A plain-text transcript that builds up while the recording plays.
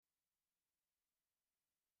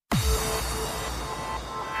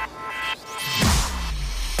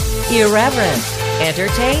Irreverent,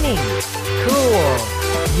 entertaining, cool.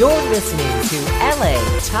 You're listening to LA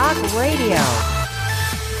Talk Radio.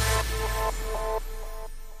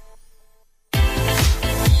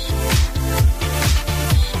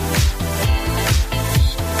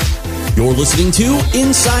 You're listening to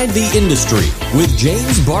Inside the Industry with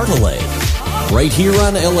James Bartolet, right here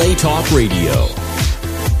on LA Talk Radio.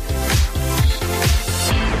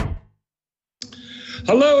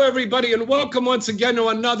 Hello, everybody, and welcome once again to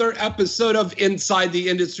another episode of Inside the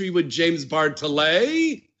Industry with James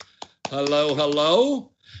Bartolet. Hello,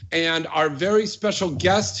 hello. And our very special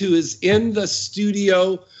guest who is in the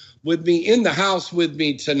studio with me, in the house with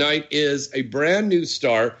me tonight, is a brand new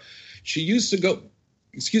star. She used to go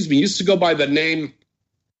by the name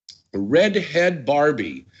Redhead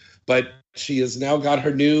Barbie, but she has now got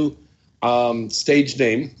her new stage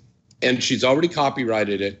name, and she's already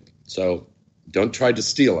copyrighted it, so don't try to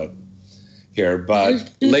steal it here. But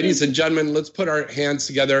ladies and gentlemen, let's put our hands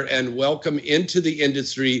together and welcome into the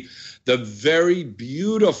industry the very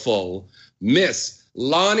beautiful Miss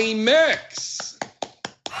Lonnie Mix.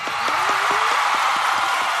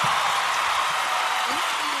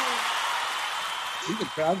 See, the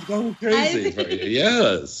crowd's going crazy for you.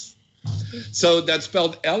 Yes. So that's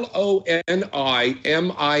spelled Lonimixx.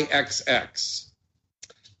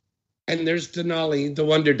 And there's Denali, the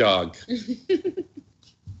Wonder Dog.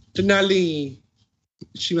 Denali,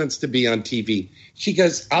 she wants to be on TV. She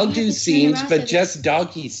goes, I'll do scenes, but just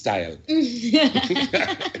doggy style.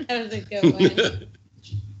 That was a good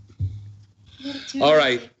one. All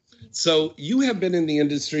right. So you have been in the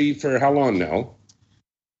industry for how long now?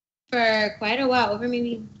 For quite a while, over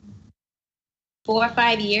maybe 4 or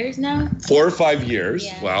 5 years now. 4 or 5 years.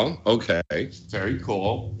 Yeah. Well, okay. Very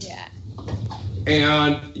cool. Yeah.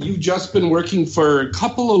 And you've just been working for a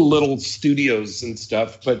couple of little studios and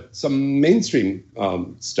stuff, but some mainstream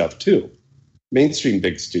stuff too. Mainstream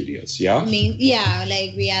big studios, yeah? Yeah,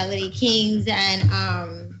 like Reality Kings and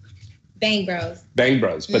Bang Bros. Bang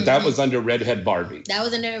Bros, but that was under Redhead Barbie. That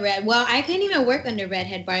was under Well, I couldn't even work under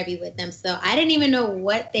Redhead Barbie with them, so I didn't even know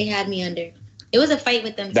what they had me under. It was a fight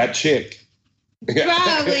with them. That chick.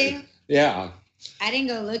 Probably. Yeah. I didn't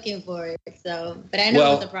go looking for it, so, but I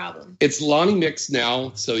know it was a problem. It's Lonnie Mix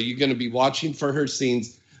now, so you're going to be watching for her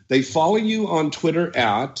scenes. They follow you on Twitter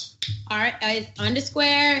at _TheRHB.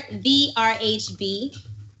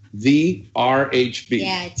 The RHB.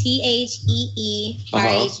 Yeah, TheERHB.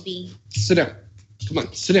 Sit down. Come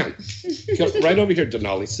on, sit down. Come right over here,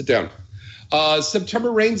 Denali. Sit down.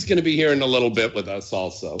 September Rain's going to be here in a little bit with us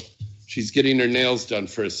also. She's getting her nails done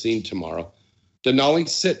for a scene tomorrow. Denali,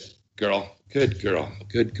 sit, girl. Good girl.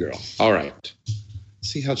 Good girl. All right.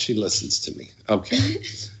 See how she listens to me. Okay.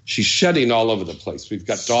 She's shedding all over the place. We've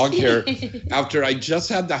got dog hair. After I just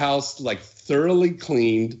had the house like thoroughly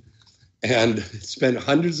cleaned and spent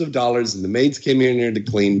hundreds of dollars, and the maids came in here to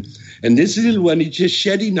clean. And this little one is just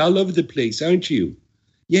shedding all over the place, aren't you?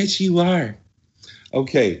 Yes, you are.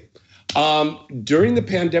 Okay. During the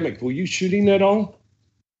pandemic, were you shooting at all?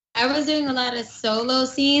 I was doing a lot of solo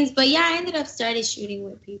scenes, but yeah, I ended up started shooting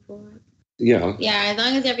with people. Yeah. Yeah, as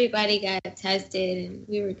long as everybody got tested and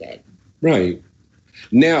we were good. Right.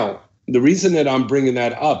 Now, the reason that I'm bringing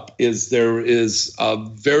that up is there is a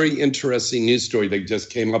very interesting news story that just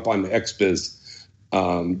came up on xbiz.com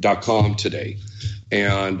today,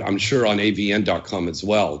 and I'm sure on avn.com as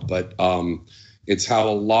well. But it's how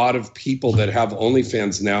a lot of people that have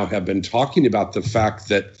OnlyFans now have been talking about the fact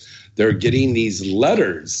that they're getting these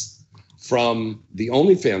letters from the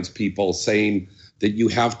OnlyFans people saying that you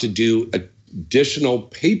have to do additional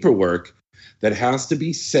paperwork that has to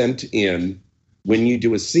be sent in when you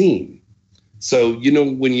do a scene. So, you know,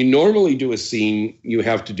 when you normally do a scene, you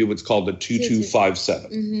have to do what's called a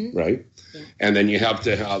 2257, right? Yeah. And then you have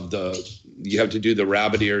to have to do the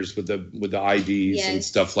rabbit ears with the IDs and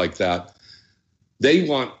stuff like that. They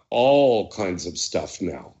want all kinds of stuff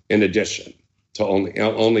now, in addition to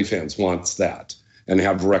OnlyFans wants that, and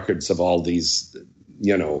have records of all these,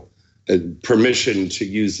 you know, permission to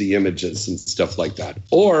use the images and stuff like that.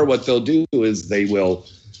 Or what they'll do is they will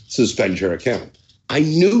suspend your account. I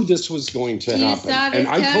knew this was going to happen. And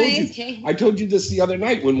I told you this the other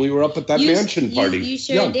night when we were up at that mansion party. You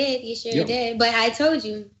sure did. You sure did. But I told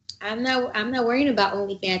you, I'm not worrying about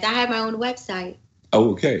OnlyFans. I have my own website.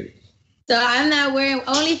 Oh, okay. So I'm not worrying.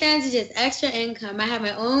 OnlyFans is just extra income. I have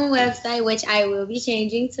my own website, which I will be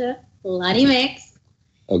changing to Lonnie Mix.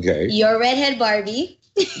 Okay. Your Redhead Barbie.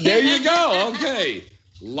 There you go. Okay.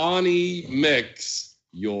 Lonnie Mix,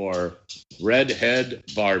 your Redhead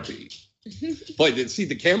Barbie. Boy, see,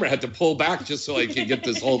 the camera had to pull back just so I could get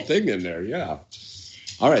this whole thing in there. Yeah.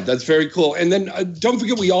 All right, that's very cool. And then don't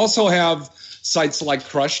forget, we also have sites like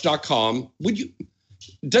Crush.com. Would you,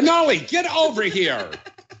 Denali, get over here?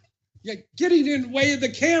 You're getting in the way of the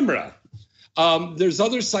camera. There's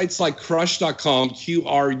other sites like Crush.com,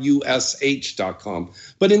 Qrush.com.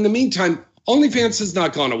 But in the meantime, OnlyFans has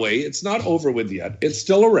not gone away. It's not over with yet. It's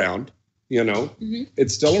still around,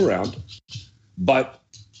 It's still around. But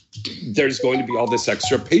there's going to be all this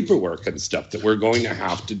extra paperwork and stuff that we're going to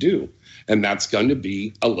have to do. And that's going to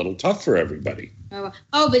be a little tough for everybody. Oh,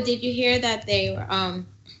 but did you hear that they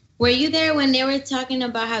were you there when they were talking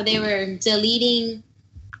about how they were deleting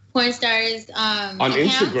porn stars on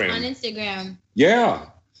Instagram? On Instagram. Yeah.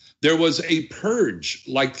 There was a purge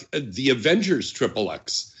like the Avengers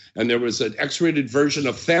XXX. And there was an X-rated version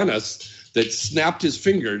of Thanos that snapped his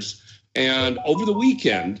fingers. And over the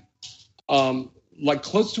weekend, like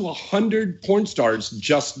close to 100 porn stars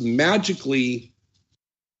just magically,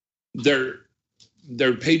 their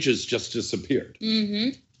pages just disappeared.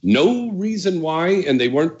 Mm-hmm. No reason why, and they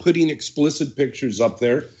weren't putting explicit pictures up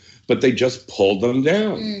there, but they just pulled them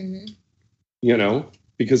down. Mm-hmm.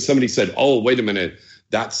 Because somebody said, "Oh, wait a minute,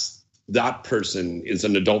 that person is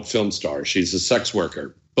an adult film star. She's a sex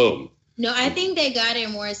worker." Boom. No, I think they got it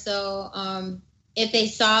more so if they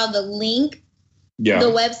saw the link. Yeah. The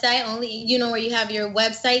website only, where you have your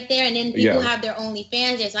website there, and then people have their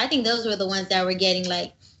OnlyFans there. So I think those were the ones that were getting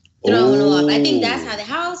like thrown off. I think that's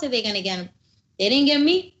how else are they gonna get them? They didn't get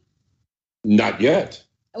me. Not yet.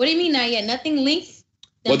 What do you mean not yet? Nothing links.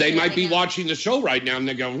 Well, they might be watching the show right now, and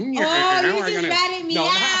they go, "Oh, you just ratted me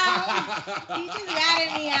out. You just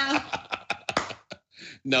ratted me out."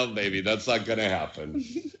 No, baby, that's not going to happen.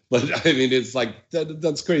 But I mean, it's like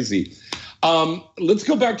that's crazy. Let's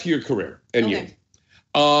go back to your career and you.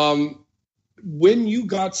 When you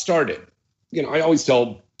got started, I always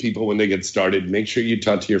tell people when they get started, make sure you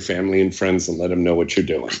talk to your family and friends and let them know what you're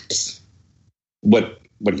doing. What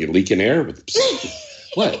are you leaking air with?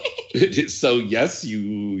 What? So yes,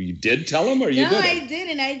 you did tell them, or you didn't? No, I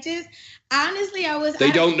didn't. I just honestly, I was.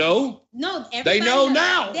 They don't know. No, they know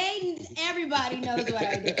now. Everybody knows what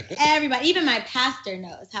I do. Everybody, even my pastor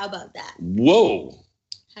knows. How about that? Whoa.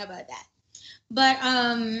 How about that? But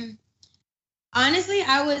honestly,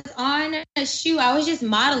 I was on a shoot. I was just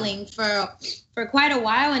modeling for quite a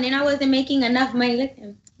while, and then I wasn't making enough money. Look at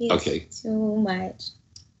him. He's too much.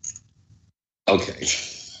 Okay.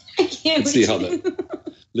 I can't see how that.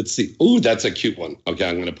 Let's see. Ooh, that's a cute one. Okay,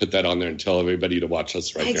 I'm going to put that on there and tell everybody to watch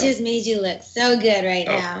us right now. I just made you look so good right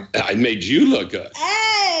now. I made you look good.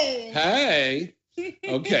 Hey. Hey.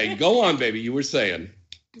 Okay, go on, baby. You were saying.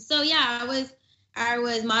 So yeah, I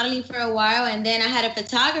was modeling for a while, and then I had a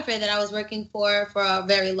photographer that I was working for a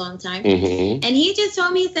very long time. Mm-hmm. And he just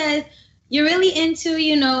told me, he says, "You're really into,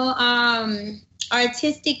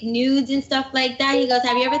 artistic nudes and stuff like that." He goes,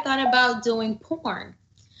 "Have you ever thought about doing porn?"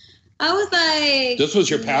 I was like, "This was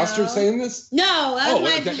your pastor saying this?" No, I'm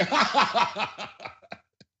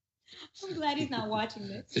glad he's not watching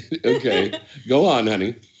this. Okay, go on,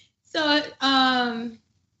 honey. So,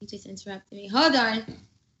 he just interrupted me. Hold on.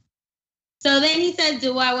 So then he said,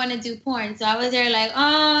 "Do I want to do porn?" So I was there like,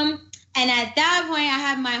 and at that point, I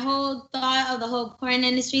had my whole thought of the whole porn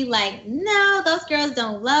industry. Like, no, those girls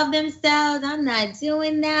don't love themselves. I'm not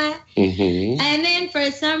doing that. Mm-hmm. And then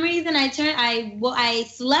for some reason, I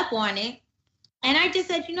slept on it. And I just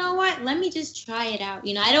said, you know what? Let me just try it out.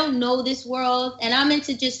 I don't know this world, and I'm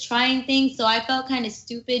into just trying things. So I felt kind of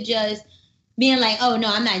stupid just being like, oh, no,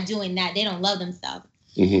 I'm not doing that. They don't love themselves.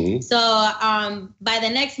 Mm-hmm. So by the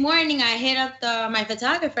next morning, I hit up my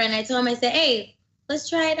photographer, and I told him, I said, hey, let's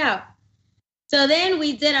try it out. So then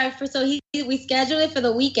we did we scheduled it for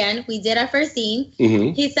the weekend. We did our first scene.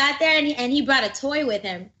 Mm-hmm. He sat there and he brought a toy with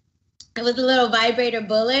him. It was a little vibrator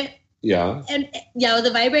bullet. Yeah. And yeah, it was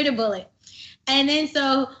a vibrator bullet. And then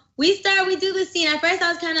so we do the scene. At first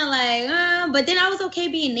I was kind of like, but then I was okay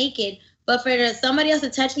being naked. But for somebody else to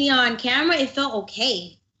touch me on camera, it felt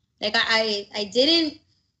okay. Like it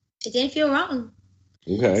didn't feel wrong.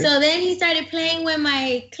 Okay. So then he started playing with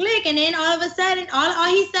my click, and then all of a sudden, all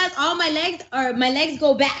he says, my legs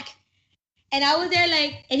go back. And I was there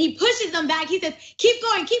like, and he pushes them back. He says, keep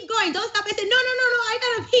going, don't stop. I said, no, I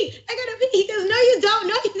gotta pee. He goes, no, you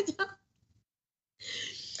don't.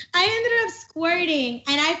 I ended up squirting,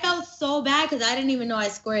 and I felt so bad because I didn't even know I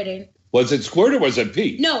squirted. Was it squirt or was it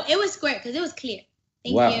pee? No, it was squirt because it was clear.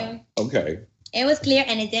 Thank you. Okay. It was clear,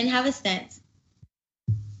 and it didn't have a scent.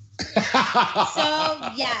 So,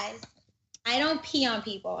 yes, I don't pee on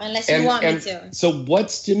people unless you want me to. So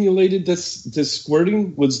what stimulated this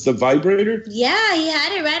squirting? Was the vibrator? Yeah, he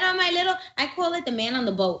had it right on my I call it the man on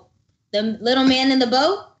the boat. The little man in the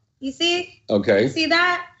boat. You see? Okay. You see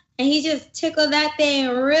that? And he just tickled that thing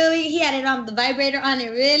really. He had it on the vibrator on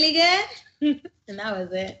it really good. And that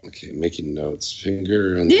was it. Okay, making notes.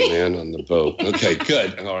 Finger on the man on the boat. Okay,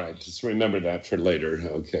 good. All right, just remember that for later.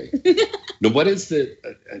 Okay. Now, what is the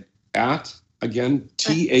at again?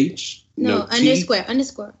 TH? No,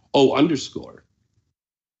 underscore. Oh, underscore.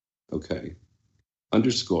 Okay.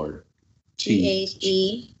 Underscore.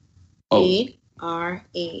 THEERH.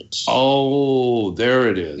 Oh, there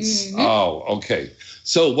it is. Mm-hmm. Oh, okay.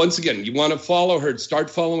 So once again, you want to follow her. Start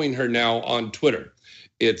following her now on Twitter.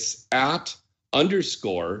 It's at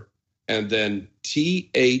underscore and then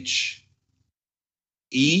THEERHB.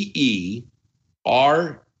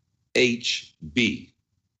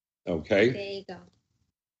 Okay. There you go.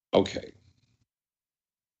 Okay.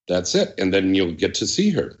 That's it. And then you'll get to see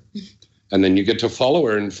her. And then you get to follow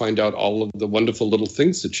her and find out all of the wonderful little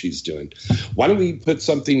things that she's doing. Why don't we put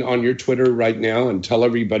something on your Twitter right now and tell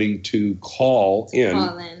everybody to call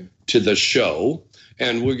in to the show.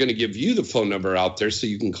 And we're going to give you the phone number out there so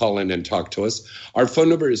you can call in and talk to us. Our phone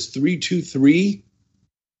number is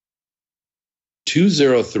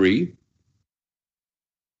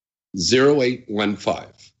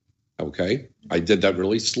 323-203-0815. Okay? I did that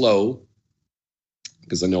really slow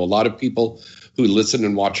because I know a lot of people who listen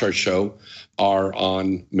and watch our show are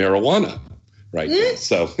on marijuana right now.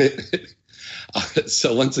 So,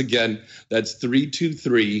 so once again, that's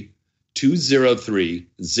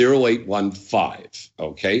 323-203-0815.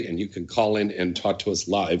 Okay, and you can call in and talk to us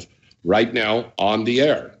live right now on the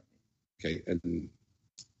air. Okay, and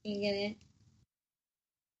you get it.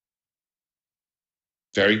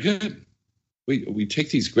 Very good. We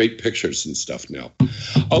take these great pictures and stuff now.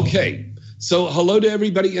 Okay. So hello to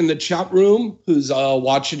everybody in the chat room who's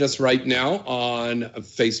watching us right now on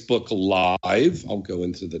Facebook Live. I'll go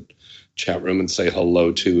into the chat room and say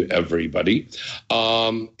hello to everybody.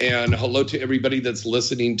 And hello to everybody that's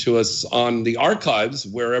listening to us on the archives,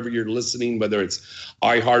 wherever you're listening, whether it's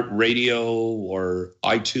iHeartRadio or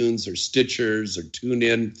iTunes or Stitchers or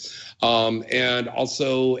TuneIn. And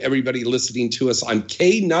also everybody listening to us on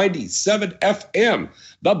K97 FM,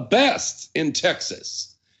 the best in Texas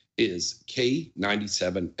is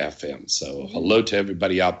K97 FM. So hello to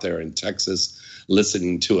everybody out there in Texas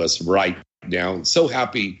listening to us right now. And so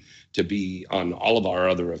happy to be on all of our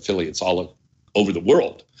other affiliates all over the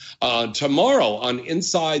world. Tomorrow on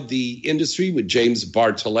Inside the Industry with James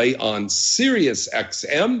Bartolet on Sirius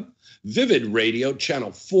XM, Vivid Radio,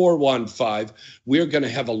 channel 415. We're going to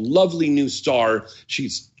have a lovely new star.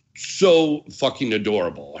 She's so fucking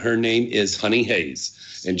adorable. Her name is Honey Hayes.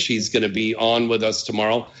 And she's going to be on with us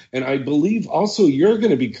tomorrow. And I believe also you're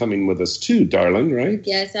going to be coming with us too, darling, right?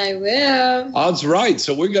 Yes, I will. That's right.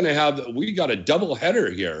 So we got a double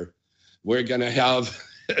header here. We're going to have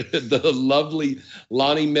the lovely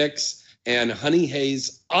Lonnie Mix and Honey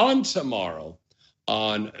Hayes on tomorrow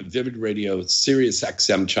on Vivid Radio, Sirius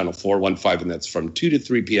XM, channel 415. And that's from 2 to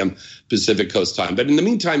 3 p.m. Pacific Coast time. But in the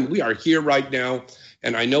meantime, we are here right now.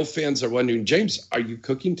 And I know fans are wondering, James, are you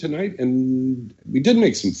cooking tonight? And we did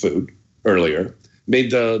make some food earlier. Made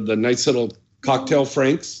the nice little cocktail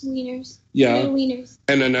franks. Wieners. Yeah. Little wieners.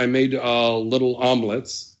 And then I made little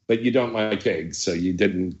omelets, but you don't like eggs, so you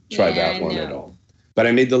didn't try that one at all. But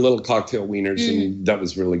I made the little cocktail wieners, and that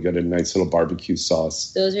was really good. A nice little barbecue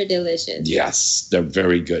sauce. Those are delicious. Yes, they're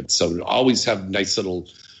very good. So we always have nice little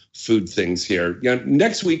food things here. Yeah,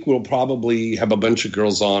 next week we'll probably have a bunch of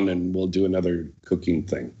girls on and we'll do another cooking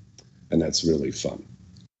thing. And that's really fun.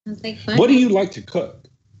 Sounds like fun. What do you like to cook?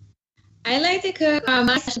 I like to cook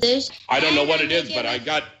my dish. I don't know what it is, but I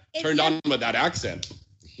got turned on with that accent.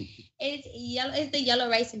 It's yellow. It's the yellow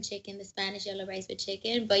rice and chicken, the Spanish yellow rice with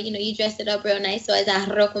chicken. But, you dress it up real nice. So it's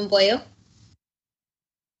arroz con pollo.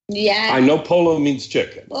 Yeah. I know polo means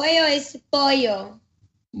chicken. Pollo is pollo.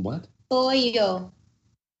 What? Pollo.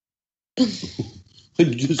 I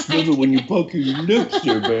just love it when you poke your lips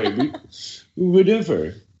there, baby.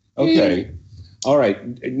 Whatever. Okay. All right.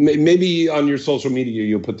 Maybe on your social media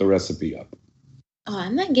you'll put the recipe up. Oh,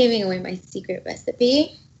 I'm not giving away my secret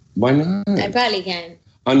recipe. Why not? I probably can.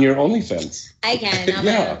 On your OnlyFans. I can.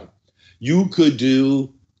 Yeah. You could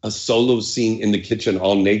do a solo scene in the kitchen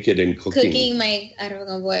all naked and cooking. Cooking my arroz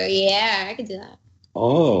con pollo. Yeah, I could do that.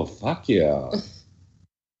 Oh, fuck yeah.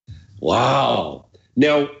 Wow.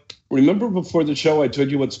 Now, remember before the show I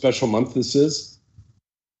told you what special month this is?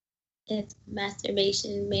 It's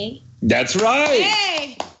Masturbation May. That's right.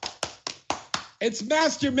 Hey! It's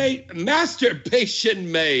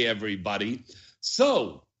Masturbation May, everybody.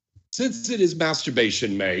 So, since it is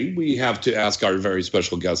Masturbation May, we have to ask our very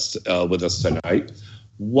special guest with us tonight,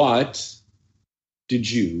 what did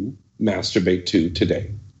you masturbate to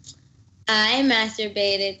today? I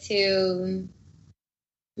masturbated to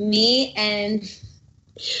me and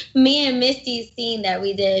Misty's scene that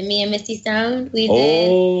we did. Me and Misty Stone. We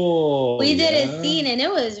did a scene and it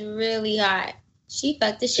was really hot. She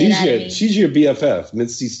fucked the shit out of me. She's your BFF,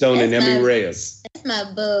 Misty Stone and Emmy Reyes. That's my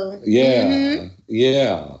boo. Yeah. Mm-hmm.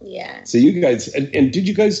 Yeah. Yeah. So you guys, and did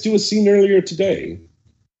you guys do a scene earlier today?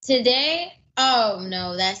 Today? Oh,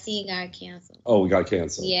 no. That scene got canceled. Oh, we got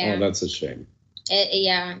canceled. Yeah. Oh, that's a shame.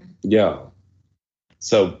 Yeah. Yeah.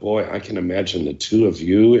 So, boy, I can imagine the two of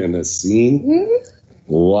you in a scene. Mm-hmm.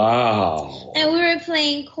 Wow. And we were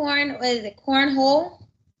playing cornhole?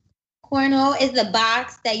 Cornhole is the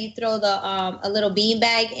box that you throw a little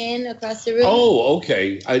beanbag in across the room. Oh,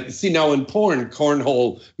 okay. I see. Now in porn,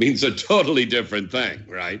 cornhole means a totally different thing,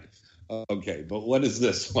 right? Okay, but what is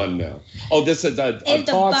this one now? Oh, this is a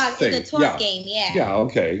toss thing. It's a toss game, yeah. Yeah,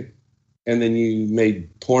 okay. And then you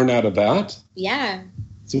made porn out of that? Yeah.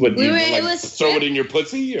 So what, throw it in your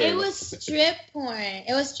pussy? Or? It was strip porn.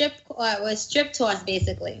 It was strip toss,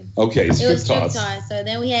 basically. Okay, strip toss. So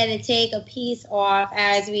then we had to take a piece off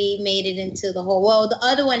as we made it into the hole. Well, the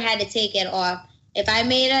other one had to take it off. If I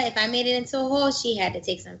made it into a hole, she had to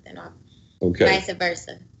take something off. Okay. Vice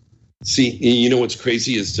versa. See, you know what's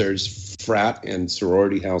crazy is there's frat and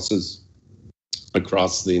sorority houses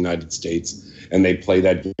across the United States, and they play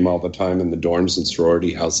that game all the time in the dorms and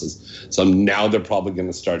sorority houses. So now they're probably going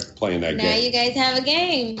to start playing that game. Now you guys have a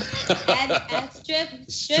game. Add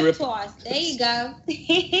strip toss. There you go.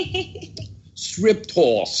 Strip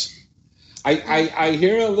toss. I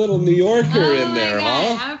hear a little New Yorker in there,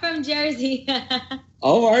 God. huh? I'm from Jersey.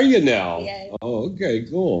 Oh, are you now? Yes. Oh, okay,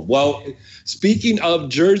 cool. Well, speaking of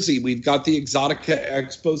Jersey, we've got the Exotica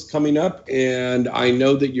Expos coming up, and I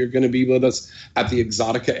know that you're going to be with us at the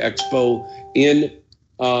Exotica Expo in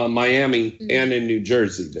Miami and in New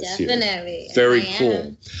Jersey this year. Definitely. Very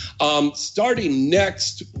cool. Starting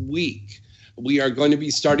next week, we are going to be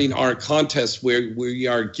starting our contest where we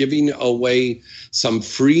are giving away some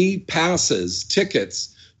free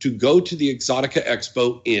tickets to go to the Exotica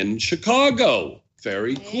Expo in Chicago.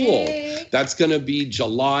 Very cool. Hey. That's going to be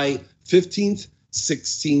July 15th,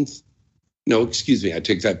 16th. No, excuse me. I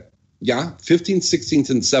take that. Yeah, 15th,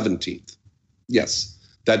 16th, and 17th. Yes,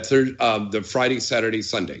 that the Friday, Saturday,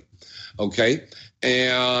 Sunday. Okay,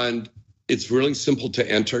 and it's really simple to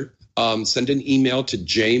enter. Send an email to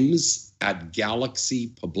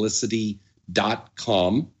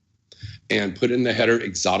james@galaxypublicity.com and put in the header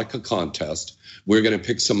Exotica Contest. We're going to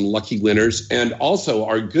pick some lucky winners, and also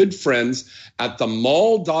our good friends at the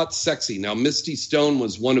Mall.sexy. Now, Misty Stone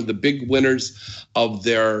was one of the big winners of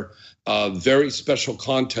their very special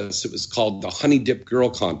contest. It was called the Honey Dip Girl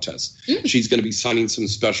Contest. She's going to be signing some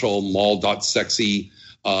special Mall.sexy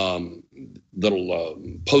little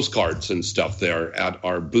postcards and stuff there at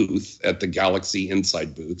our booth, at the Galaxy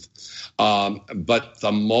Inside booth. But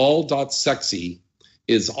the Mall.sexy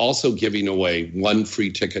is also giving away one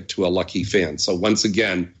free ticket to a lucky fan. So once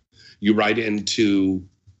again, you write into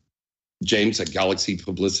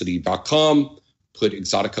james@galaxypublicity.com, put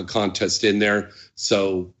Exotica Contest in there.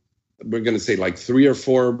 So we're going to say like 3 or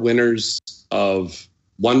 4 winners of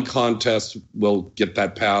one contest will get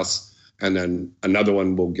that pass, and then another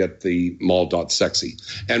one will get the Mall.sexy.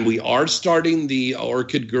 And we are starting the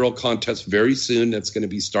Orchid Girl Contest very soon. That's going to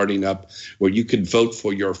be starting up, where you can vote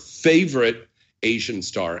for your favorite Asian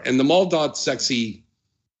star. And the Mall.sexy,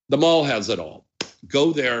 the Mall has it all.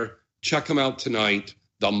 Go there, check them out tonight,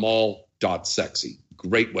 the Mall.sexy.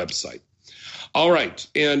 Great website. All right.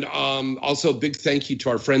 And also a big thank you to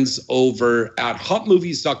our friends over at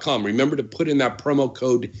hotmovies.com. Remember to put in that promo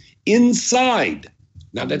code INSIDE.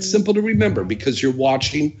 Now, that's simple to remember because you're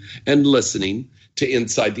watching and listening to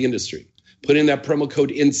Inside the Industry. Put in that promo code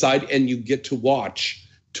INSIDE and you get to watch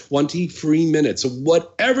 20 free minutes of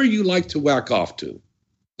whatever you like to whack off to.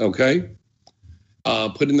 Okay?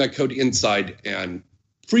 Put in that code INSIDE and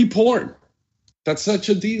free porn. That's such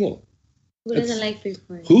a deal. Who doesn't like free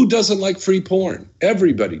porn? Who doesn't like free porn?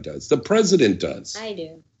 Everybody does. The president does. I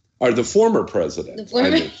do. Or the former president. The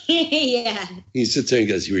former, yeah. He sits there and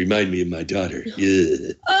goes, "You remind me of my daughter."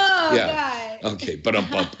 Yeah. Oh, yeah. God. Okay, but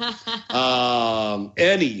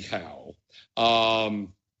anyhow,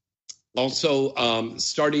 also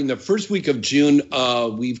starting the first week of June,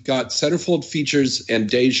 we've got Centerfold Features and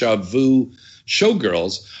Deja Vu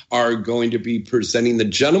Showgirls are going to be presenting the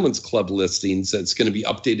Gentlemen's Club listings. That's going to be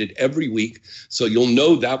updated every week, so you'll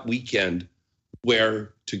know that weekend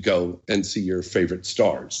where to go and see your favorite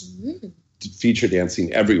stars. Feature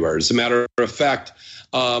dancing everywhere. As a matter of fact,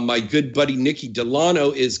 my good buddy Nikki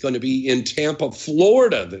Delano is going to be in Tampa,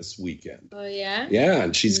 Florida this weekend. Oh, yeah? Yeah,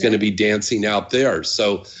 and she's going to be dancing out there.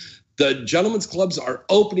 So The gentlemen's clubs are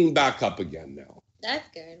opening back up again now. That's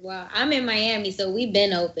good. Well, I'm in Miami, so we've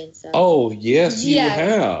been open. So. Oh, yes, you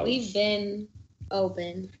have. We've been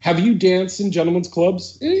open. Have you danced in gentlemen's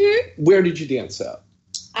clubs? Mm-hmm. Where did you dance at?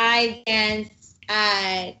 I danced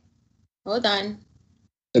at, hold on.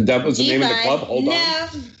 And that was the name of the G5. club? Hold No. on.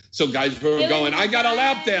 So guys were going, I got a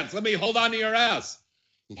lap dance. Let me hold on to your ass.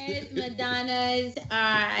 It's Madonna's.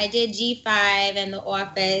 I did G5 and The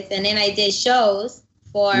Office, and then I did shows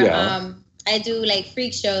for. I do like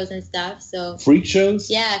freak shows and stuff. So freak shows?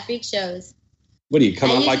 Yeah, freak shows. What do you come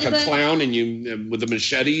out like a usually clown and you with a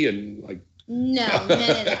machete and like? No, none of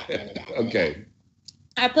that. None of that. Okay.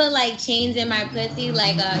 I put like chains in my pussy,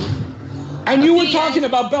 like And you were talking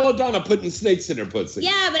about Belladonna putting snakes in her pussy.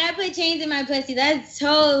 Yeah, but I put chains in my pussy. That's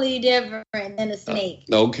totally different than a snake.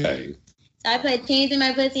 Okay. So I put chains in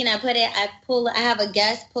my pussy and I have a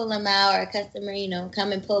guest pull them out or a customer,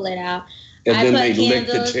 come and pull it out. And then they lick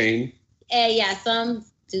the chain? Yeah, some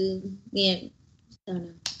do. Yeah, don't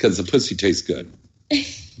know. Because the pussy tastes good.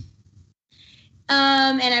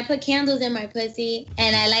 And I put candles in my pussy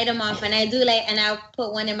and I light them off and I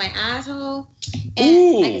put one in my asshole. And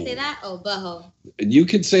Ooh. I can say that? Oh, butthole. You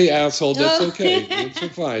could say asshole. That's Oh. okay. It's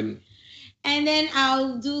fine. And then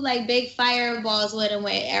I'll do like big fireballs with them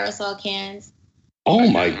with aerosol cans. Oh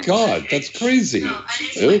my God, that's crazy.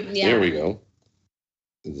 Oop, Yeah. There we go.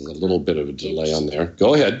 There's a little bit of a delay on there.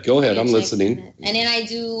 Go ahead. I'm listening. And then I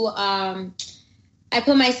do, I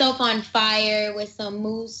put myself on fire with some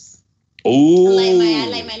mousse. Oh. I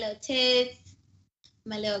like my little tits,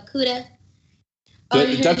 my little cuda.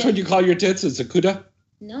 That's what you call your tits? It's a cuda?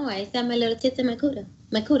 No, I said my little tits and my cuda.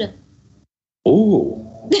 My cuda.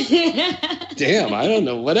 Oh. Damn, I don't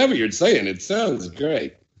know. Whatever you're saying, it sounds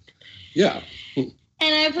great. Yeah.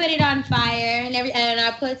 And I put it on fire, and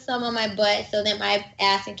I put some on my butt so that my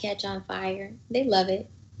ass can catch on fire. They love it.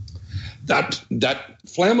 That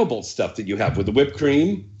flammable stuff that you have with the whipped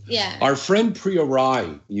cream. Yeah. Our friend Priya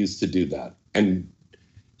Rai used to do that, and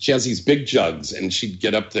she has these big jugs, and she'd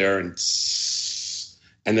get up there and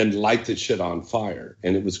then light the shit on fire,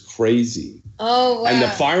 and it was crazy. Oh wow! And the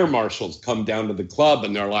fire marshals come down to the club,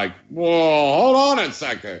 and they're like, "Whoa, hold on a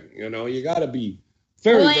second! You got to be."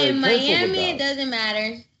 Very, very in careful Miami, with that. it doesn't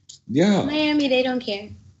matter. Yeah. Miami, they don't care.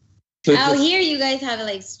 So out here, you guys have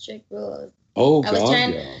like strict rules. Oh,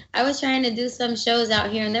 I was trying to do some shows out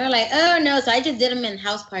here, and they were like, "Oh no!" So I just did them in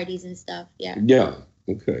house parties and stuff. Yeah. Yeah.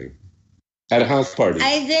 Okay. At a house party.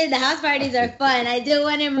 I did. The house parties are fun. I did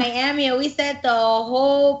one in Miami, and we set the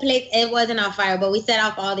whole place. It wasn't on fire, but we set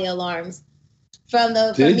off all the alarms from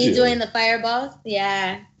me doing the fireballs.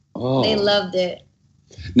 Yeah. Oh. They loved it.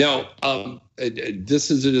 Now,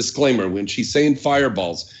 this is a disclaimer. When she's saying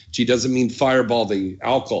fireballs, she doesn't mean fireball the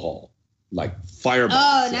alcohol, like fireball.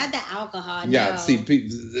 Oh, not the alcohol. Yeah, no. see,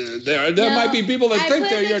 there might be people that think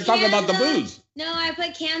that you're talking about the booze. No, I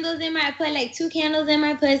put candles I put like 2 candles in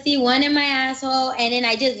my pussy, 1 in my asshole, and then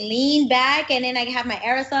I just lean back, and then I have my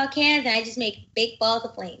aerosol cans, and I just make big balls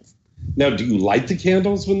of flames. Now, do you light the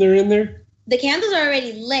candles when they're in there? The candles are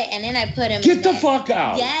already lit, and then I put them Get the fuck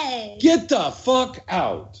out. Yes. Get the fuck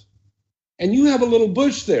out. And you have a little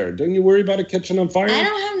bush there. Don't you worry about it catching on fire? I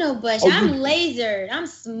don't have no bush. I'm lasered. I'm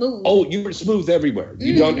smooth. Oh, you were smooth everywhere.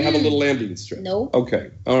 You don't have a little landing strip. Nope. Okay.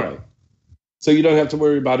 All right. So you don't have to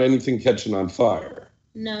worry about anything catching on fire.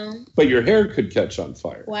 No. But your hair could catch on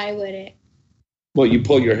fire. Why would it? Well, you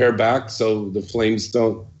pull your hair back so the flames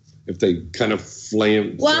don't, if they kind of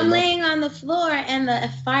flame. Well, I'm laying on the floor and the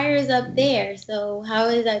fire's up there. So how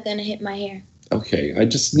is that going to hit my hair? Okay. I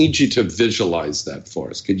just need you to visualize that for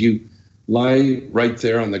us. Could you lie right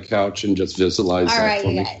there on the couch and just visualize All that right, for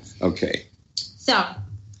you me? guys. Okay. So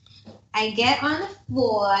I get on the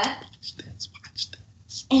floor Watch this.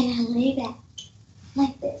 and I lay back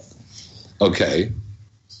like this. Okay.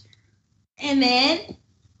 And then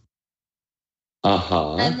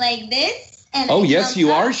I'm like this. And Oh, I yes, come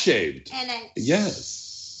you up, are shaved. And I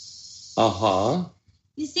Yes.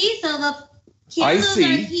 You see, so the I candles see.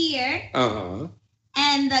 are here.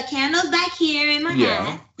 And the candle's back here in my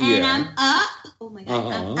hat. And I'm up. Oh my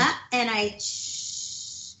God. I'm up. And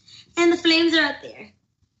and the flames are up there.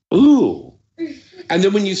 Ooh. And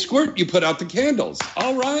then when you squirt, you put out the candles.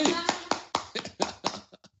 All right.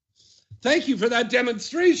 Thank you for that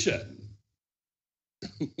demonstration.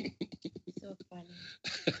 So funny.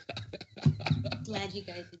 Glad you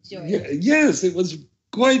guys enjoyed it. Yes, it was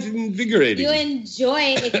quite invigorating. You enjoy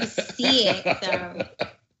it if you see it.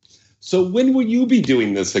 So when will you be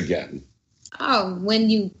doing this again? Oh, when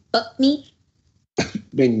you fuck me?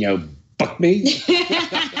 When you fuck me?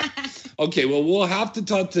 Okay, well, we'll have to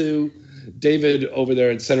talk to David over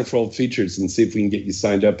there at Centerfold Features and see if we can get you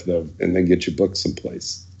signed up, though, and then get your book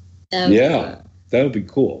someplace. Yeah, that would be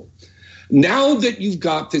cool. Now that you've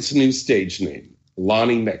got this new stage name,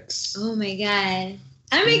 Lonnie Mix. Oh, my God.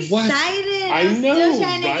 I'm excited. I know,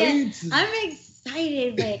 right? I'm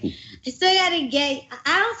excited, but I still got to get...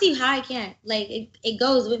 I don't see how I can't. Like, it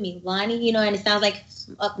goes with me. Lonnie, you know, and it sounds like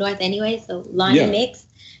up north anyway, so Lonnie Mix.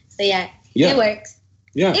 So, yeah, it works.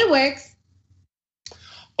 Yeah. It works.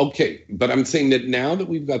 Okay, but I'm saying that now that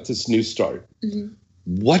we've got this new start,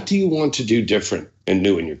 what do you want to do different and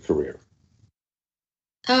new in your career?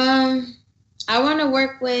 I want to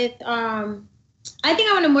work with, I think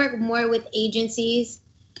I want to work more with agencies.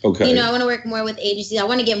 Okay. You know, I want to work more with agencies. I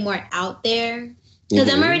want to get more out there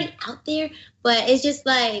because I'm already out there, but it's just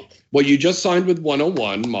like. Well, you just signed with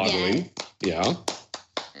 101 Modeling. Yeah.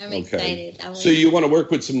 I'm excited. So you want to work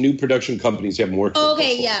with some new production companies you haven't worked with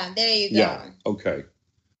Okay, before. yeah, there you go. Yeah, okay.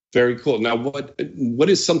 Very cool. Now, what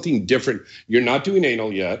is something different? You're not doing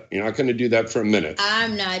anal yet. You're not going to do that for a minute.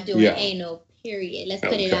 I'm not doing anal, period. Let's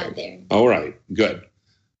put it out there. All right, good.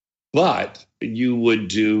 But you would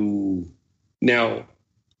do... Now,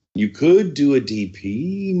 you could do a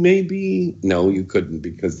DP, maybe? No, you couldn't,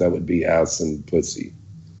 because that would be ass and pussy.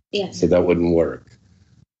 Yeah. So that wouldn't work.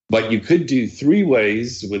 But you could do 3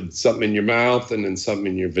 ways with something in your mouth and then something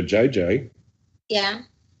in your vajayjay. Yeah,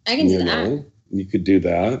 I can do that. You could do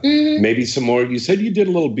that. Maybe some more. You said you did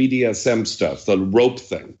a little BDSM stuff, the rope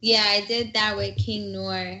thing. Yeah, I did that with King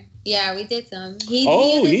Noor. Yeah, we did some.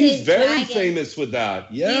 He's very famous with that.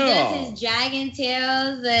 Yeah. He does his dragon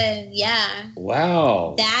tails and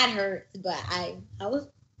Wow. That hurts, but I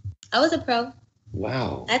was a pro.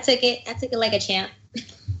 Wow. I took it like a champ.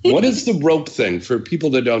 What is the rope thing for people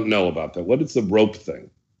that don't know about that? What is the rope thing?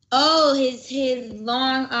 Oh, his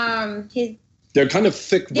long they're kind of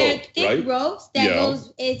thick ropes, they're thick right? ropes that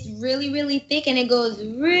goes. It's really, really thick, and it goes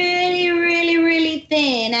really, really, really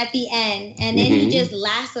thin at the end, and then he just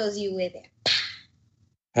lassos you with it.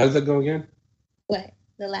 How does that go again? What,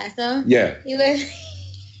 the lasso? Yeah.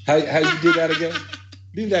 How you do that again?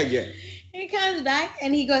 Do that again. He comes back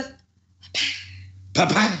and he goes,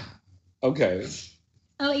 Papa. Okay.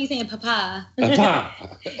 I like you saying papa.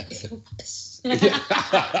 Papa.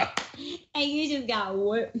 And you just got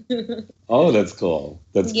whipped. Oh, that's cool.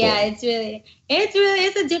 That's cool.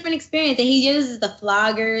 It's a different experience. And he uses the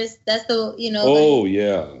floggers. That's the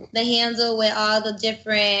the handle with all the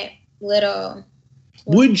different little.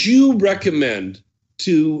 Would you recommend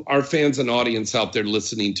to our fans and audience out there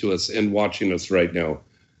listening to us and watching us right now,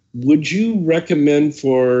 would you recommend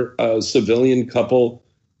for a civilian couple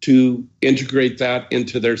to integrate that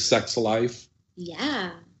into their sex life?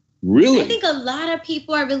 Yeah. Really? I think a lot of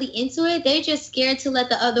people are really into it. They're just scared to let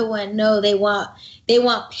the other one know they want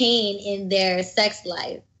pain in their sex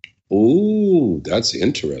life. Oh, that's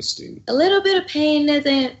interesting. A little bit of pain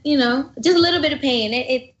doesn't, just a little bit of pain.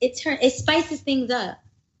 It spices things up.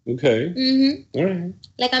 Okay. Mm-hmm. All right.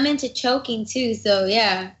 Like I'm into choking too, so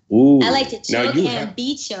yeah. Ooh. I like to choke and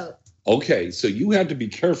be choked. Okay, so you had to be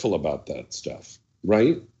careful about that stuff,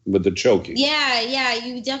 right? With the choking. Yeah.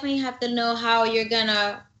 You definitely have to know how you're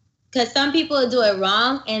gonna. Because some people do it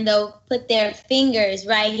wrong, and they'll put their fingers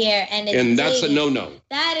right here, and that's a no-no.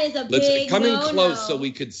 That is a Let's big come no-no. in close so we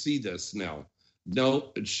could see this now.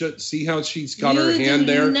 No, it should see how she's got her hand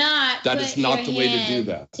there. That is not the way to do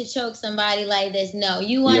that. To choke somebody like this, no.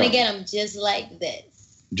 You want to get them just like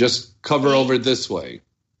this. Just cover over this way.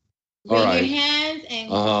 Bring your hands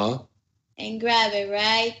and grab it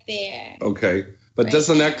right there. Okay, but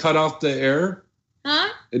doesn't that cut off the air? Huh?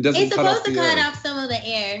 It doesn't. It's supposed to cut off some of the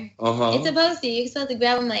air. It's supposed to. You're supposed to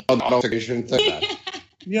grab them like.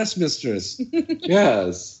 Yes, mistress.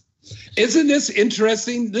 Yes. Isn't this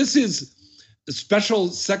interesting? This is special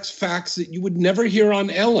sex facts that you would never hear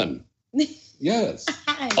on Ellen. Yes.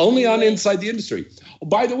 Only on Inside the Industry. Oh,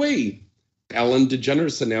 by the way, Ellen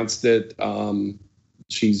DeGeneres announced that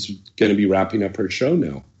she's going to be wrapping up her show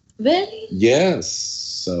now. Really? Yes.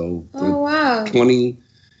 So. Oh, wow.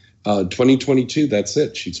 2022, that's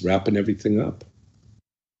it. She's wrapping everything up.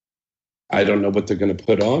 I don't know what they're going to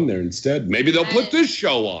put on there instead. Maybe they'll put this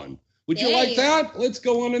show on. Would you like that? Let's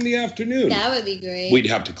go on in the afternoon. That would be great. We'd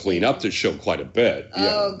have to clean up the show quite a bit.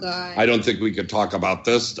 Oh, God. I don't think we could talk about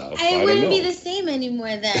this stuff. It wouldn't be the same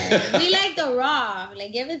anymore then. We like the raw.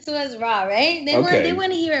 Like, give it to us raw, right? They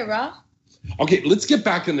want to hear it raw. Okay, let's get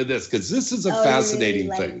back into this because this is a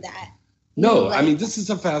fascinating thing. This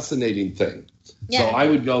is a fascinating thing. Yeah. So I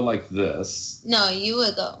would go like this. No, you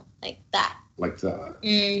would go like that. Like that.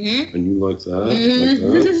 Mm-hmm. And you like that.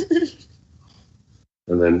 Mm-hmm. Like that.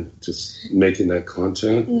 And then just making that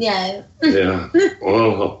content. Yeah. Yeah.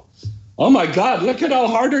 Oh. Oh my God, look at how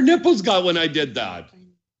hard her nipples got when I did that.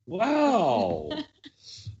 Wow.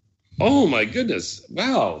 Oh my goodness.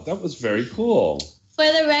 Wow, that was very cool. For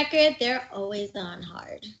the record, they're always on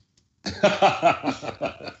hard.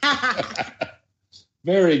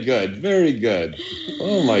 Very good, very good.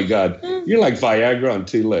 Oh my God. You're like Viagra on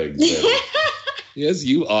two legs. Yes,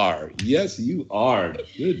 you are. Yes, you are.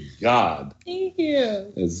 Good God. Thank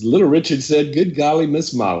you. As Little Richard said, good golly,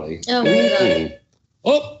 Miss Molly. Oh my God.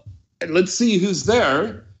 Oh, let's see who's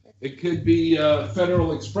there. It could be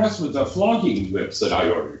Federal Express with the flogging whips that I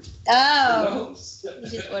ordered. Oh. You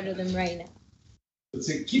just order them right now. Let's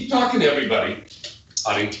see. Keep talking to everybody,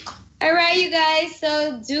 honey. All right, you guys.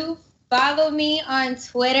 So do follow me on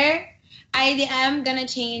Twitter. I am going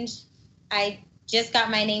to change. I just got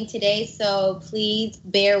my name today, so please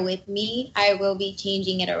bear with me. I will be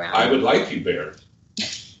changing it around. I would like you, Bear.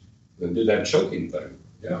 And do that choking thing.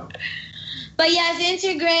 Yeah. But yes,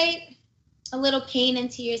 integrate a little pain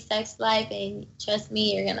into your sex life, and trust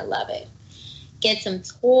me, you're going to love it. Get some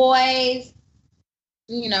toys.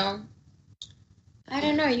 You know. I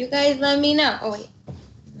don't know. You guys let me know. Oh, wait.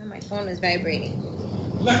 No, my phone is vibrating.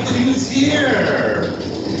 Look who's here.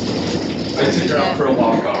 I took her out for a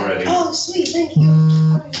walk already. Oh, sweet. Thank you.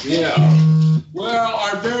 Yeah. Well,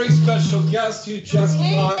 our very special guest who just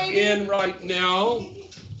got in right now,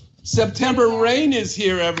 September Rain is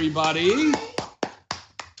here, everybody.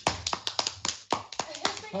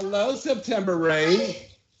 Hello, September Rain.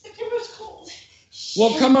 September's cold.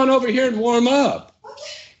 Well, come on over here and warm up.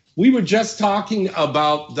 We were just talking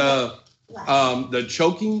about the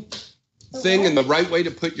choking thing and the right way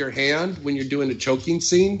to put your hand when you're doing a choking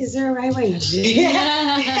scene. Is there a right way?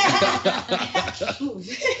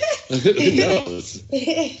 Who knows?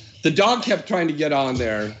 The dog kept trying to get on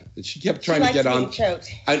there. She kept trying to get on.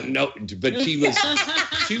 Choked. No, but she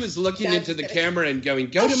was looking into the camera and going,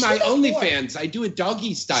 "Go to my OnlyFans. I do it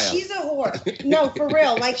doggy style." She's a whore. No, for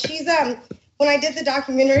real. Like she's when I did the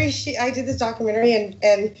documentary, I did this documentary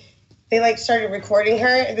and they like started recording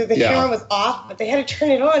her. The camera was off, but they had to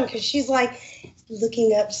turn it on because she's like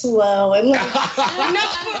looking up slow and like no,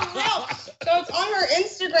 for real. So it's on her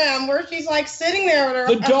Instagram where she's like sitting there with her.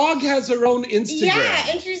 The dog has her own Instagram. Yeah,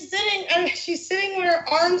 and she's sitting with her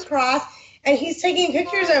arms crossed, and he's taking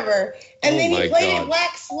pictures of her. And then he played it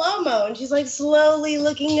black slow-mo, and she's like slowly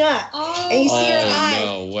looking up. Oh, and you see her eyes.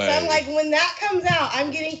 No way. So I'm like, when that comes out, I'm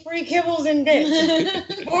getting free kibbles and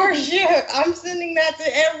bits. For sure. I'm sending that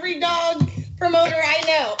to every dog promoter I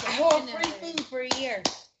know. I want free food for a year.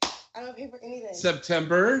 I don't pay for anything.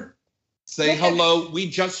 September. Say hello. We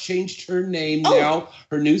just changed her name now,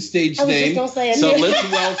 her new stage name. Just say it. So let's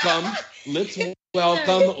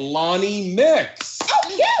welcome Lonnie Mix. Oh,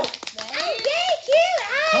 cute. Oh, yay, cute.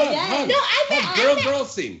 Hi. No, I met girl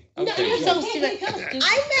scene. Okay, no, you're so stupid. I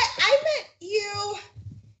met you.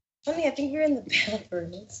 Funny, I think we were in the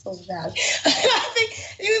bathroom. It's so bad. I think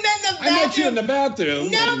you met in the bathroom. I met you in the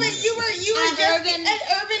bathroom. No, but you were just at Urban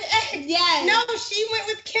Egg. Yes. No, she went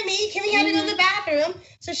with Kimmy. Kimmy had to go to the bathroom,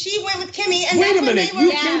 so she went with Kimmy. And wait a minute,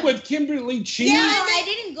 you came with Kimberly Cheese? Yeah, I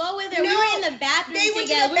didn't go with her. No, we were in the bathroom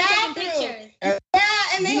together. We were taking pictures. Yeah,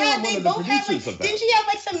 and they both had like, didn't she have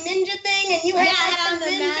like some ninja thing, and you had like some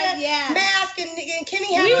ninja mask, and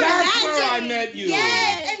Kimmy had. That's where I met you.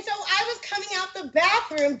 Yes, and so I was coming out the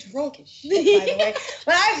bathroom, drunk as shit, by the way.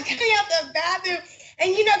 But I was coming out the bathroom,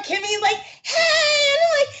 and you know, Kimmy like, hey, and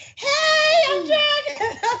I'm like, hey, I'm drunk.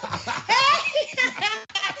 Hey.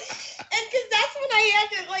 And because that's when I had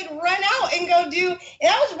to like run out and go do, and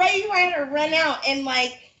that was right before I had to run out and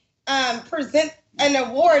like present an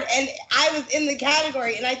award, and I was in the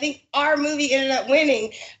category, and I think our movie ended up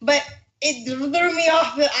winning, but it threw me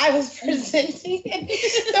off that I was presenting it.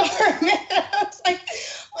 So for a minute, I was like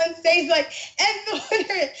on stage, like, and the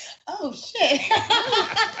winner is, oh shit.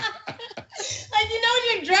 Like, you know, when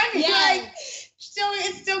you're drunk, you're like,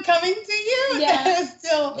 it's still coming to you. Yeah. It's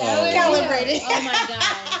still calibrated. Oh my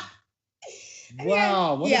God.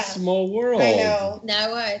 Wow, what a small world. I know. That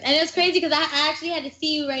was. And it was crazy because I actually had to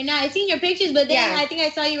see you right now. I've seen your pictures, but then I think I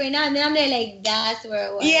saw you right now, and then I'm there like, that's where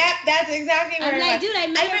it was. Yeah, that's exactly where it was. I'm like, dude,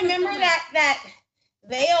 I remember that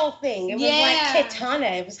veil thing. It was like katana.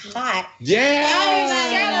 It was hot. Yeah.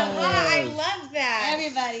 I love that.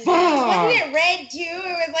 Everybody. Wasn't it red too?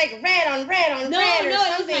 It was like red on red on red or something. No,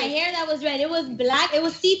 it was my hair that was red. It was black. It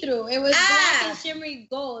was see-through. It was black and shimmery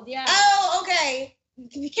gold. Yeah. Oh, okay.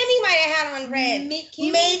 Kimmy might have had on red.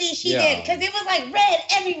 Maybe she did, because it was like red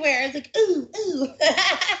everywhere. It was like ooh.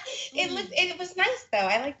 It was nice though.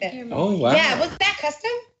 I liked it. Oh wow. Yeah, was that custom?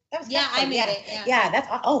 was Yeah, kind of I fun. made it. Yeah. Yeah, that's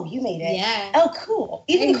you made it. Yeah. Oh, cool.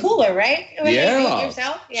 Even cooler, right? When you make it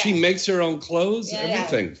yourself. Yeah. She makes her own clothes, Yeah.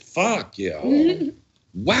 everything. Fuck yeah. Mhm.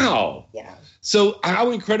 Wow. Yeah. So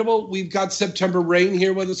how incredible. We've got September Rain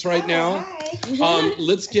here with us right now. Hi.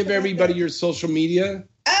 Let's give everybody your social media.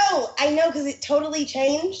 Oh, I know because it totally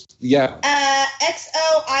changed. Yeah.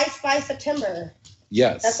 XO I Spy September.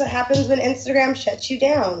 Yes. That's what happens when Instagram shuts you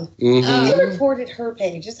down. Mhm. They reported her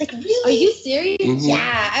page. It's like, really? Are you serious? Mhm.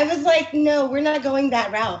 Yeah. I was like, no, we're not going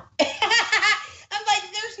that route. I'm like,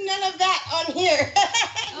 there's none of that on here.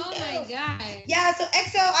 Oh my God. Yeah, so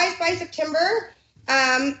XO I Spy September.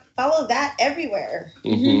 Follow that everywhere.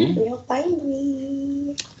 Mhm. You'll find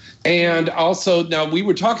me. And also, now we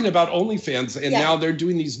were talking about OnlyFans, and Yeah. now they're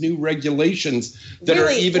doing these new regulations that are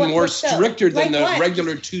Really? even more What's up? stricter than Like the what?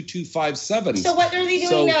 regular 2257. So what are they doing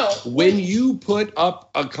So now? when you put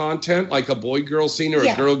up a content like a boy-girl scene or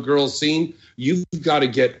Yeah. a girl-girl scene, you've got to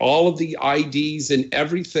get all of the IDs and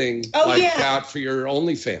everything like that for your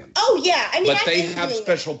OnlyFans. Oh yeah, I mean, But I've they been have doing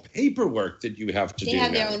special paperwork that you have to They do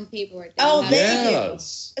have now. their own paperwork. Oh, have they their-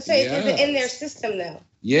 Yes. that. So is it in their Yes. system though?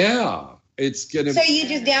 Yeah. It's gonna. So you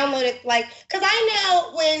just download it, like, because I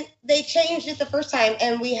know when they changed it the first time,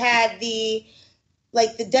 and we had the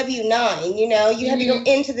W-9. You know, you had to go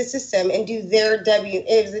into the system and do their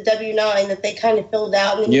It was a W-9 that they kind of filled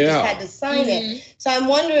out, and then you just had to sign it. So I'm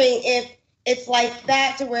wondering if it's like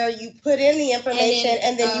that, to where you put in the information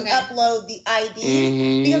and then you upload the ID.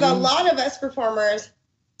 Mhm. Because a lot of us performers,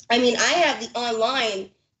 I mean, I have the online,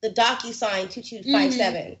 the DocuSign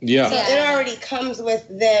 2257. Yeah. So it already comes with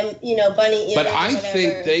them, you know, bunny ears. But I whatever,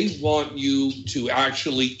 think they want you to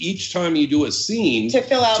actually, each time you do a scene, to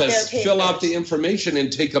fill out to their papers. fill out the information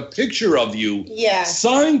and take a picture of you Yeah.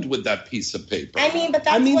 signed with that piece of paper. I mean, but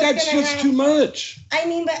that's what's that's gonna just happen. too much. I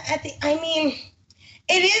mean, but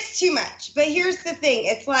it is too much. But here's the thing.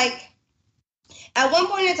 It's like, at one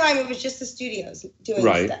point in time, it was just the studios doing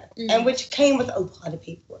stuff, and which came with a lot of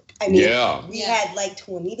paperwork. I mean, we had like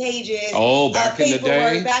 20 pages. Back in the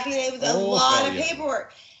day? Back in the day, it was a lot of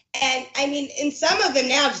paperwork. And I mean, and some of them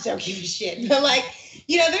now just don't give a shit. But like,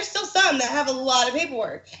 you know, there's still some that have a lot of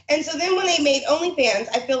paperwork. And so then when they made OnlyFans,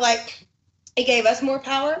 I feel like it gave us more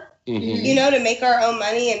power. You know, to make our own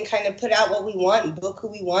money and kind of put out what we want and book who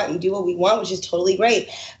we want and do what we want, which is totally great.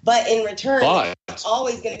 But in return, it's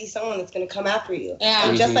always going to be someone that's going to come after you. Yeah.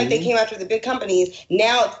 And just like they came after the big companies,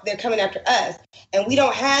 now they're coming after us. And we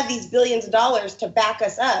don't have these billions of dollars to back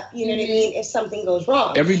us up, you know what I mean, if something goes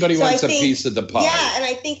wrong. Everybody So wants I a think- piece of the pie. Yeah, and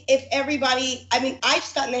I think if everybody, I mean, I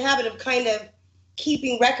just got in the habit of kind of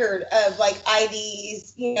keeping record of like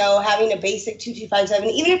IDs, you know, having a basic 2257,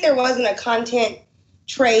 even if there wasn't a content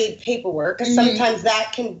trade paperwork, because sometimes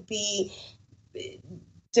that can be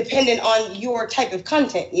dependent on your type of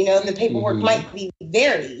content, you know, the paperwork might be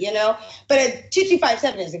vary, you know, but a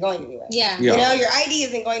 2257 isn't going anywhere. Yeah. You know, your ID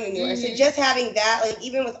isn't going anywhere. So just having that, like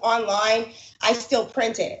even with online, I still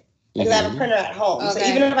print it because I have a printer at home. So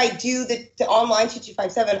even if I do the online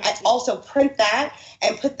 2257, I also print that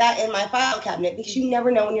and put that in my file cabinet because you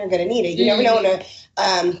never know when you're going to need it. You never know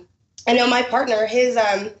when I know my partner, his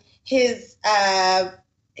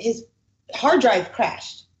hard drive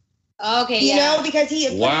crashed. Okay, You know, because he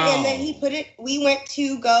had put it in, then Wow. he put it, we went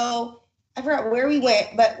to go, I forgot where we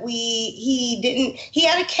went, but he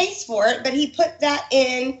had a case for it, but he put that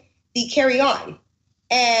in the carry-on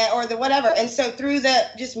or the whatever. And so through the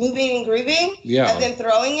just moving and grooving and then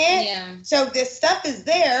throwing it. Yeah. So this stuff is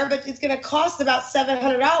there, but it's going to cost about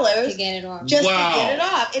 $700 To get it off. just to get it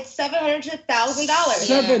off. It's $700 to $1,000.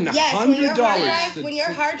 $700. Yes, when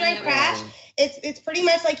your hard drive crashed, it's pretty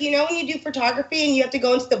much like, you know, when you do photography and you have to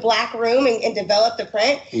go into the black room and develop the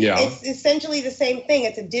print. Yeah. It's essentially the same thing.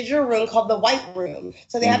 It's a digital room called the white room.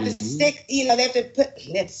 So they have to stick, you know, they have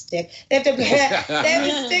to stick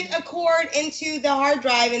a cord into the hard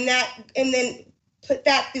drive and then put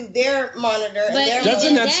that through their monitor. But and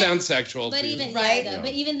Doesn't that then- sound sexual? But to you? even Right. then,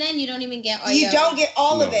 but even then, you don't even get all you your- don't get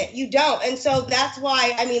all of No. it. You don't. And so that's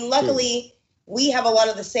why, I mean, luckily we have a lot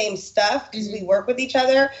of the same stuff because we work with each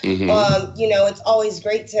other. You know, it's always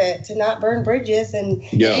great to not burn bridges and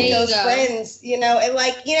There keep you those go. friends, you know, and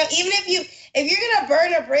like, you know, even if you're going to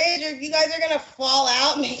burn a bridge or if you guys are going to fall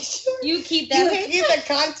out, make sure You keep you that. keep the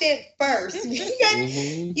content first.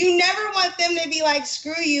 You never want them to be like,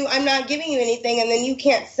 screw you, I'm not giving you anything, and then you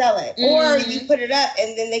can't sell it. Or you put it up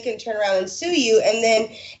and then they can turn around and sue you, and then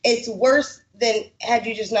it's worse than had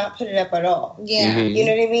you just not put it up at all. Yeah. You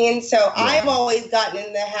know what I mean? So I've always gotten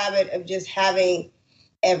in the habit of just having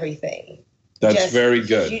everything. That's very You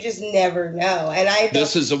good. just never know. And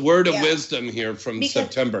This is a word of Yeah. wisdom here from Because-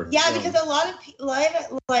 September. Yeah, because a lot of people,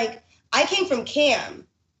 like, I came from CAM.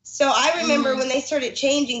 So I remember when they started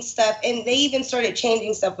changing stuff, and they even started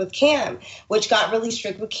changing stuff with Cam, which got really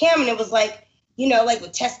strict with Cam. And it was like, you know, like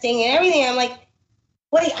with testing and everything. I'm like,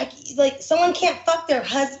 wait, like someone can't fuck their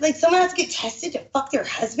husband. Like someone has to get tested to fuck their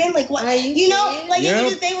husband. Like what? You know, like it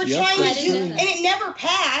was just, they were trying to do, and it never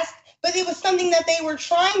passed. But it was something that they were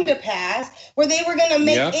trying to pass, where they were going to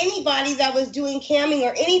make anybody that was doing camming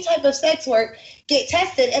or any type of sex work get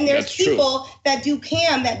tested. And there's people that do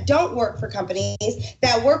cam that don't work for companies,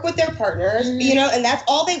 that work with their partners, you know, and that's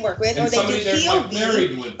all they work with, and or they do POV.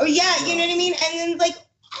 Married with. Or you know what I mean? And then like,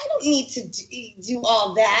 I don't need to do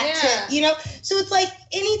all that, to, you know? So it's like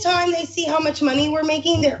anytime they see how much money we're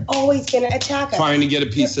making, they're always going to attack us. Trying to get a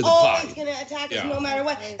piece of the pie. They're always going to attack us no matter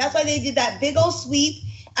what. That's why they did that big old sweep.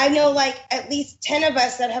 I know like at least 10 of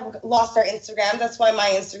us that have lost our Instagram. That's why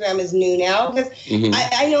my Instagram is new now. Because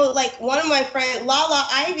I know like one of my friends, Lala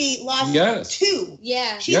Ivy, lost 2.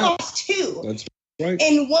 Yeah. She lost 2. That's right.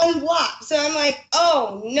 In one block. So I'm like,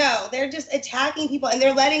 oh no, they're just attacking people, and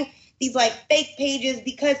they're letting these like fake pages,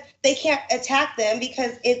 because they can't attack them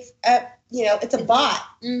because it's a, you know, it's a bot.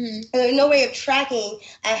 And there's no way of tracking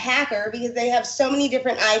a hacker because they have so many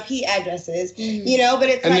different IP addresses, you know, but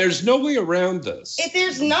it's and like, there's no way around this. If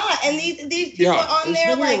there's not, and these people on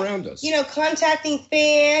there no way like, around us. you know, contacting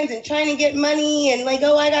fans and trying to get money and like,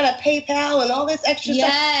 oh, I got a PayPal and all this extra stuff.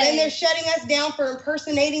 And they're shutting us down for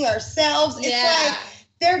impersonating ourselves. It's like,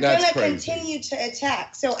 they're going to continue to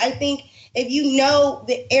attack. So I think if you know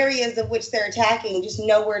the areas of which they're attacking, just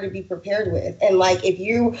know where to be prepared with. And like, if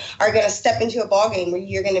you are going to step into a ballgame where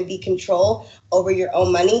you're going to be control over your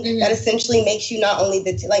own money, that essentially makes you not only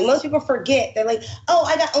like most people forget. They're like, oh,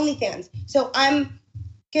 I got OnlyFans, so I'm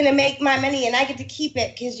going to make my money and I get to keep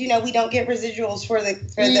it because, you know, we don't get residuals for the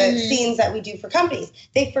scenes that we do for companies.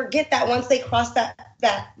 They forget that once they cross that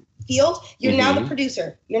field, you're now the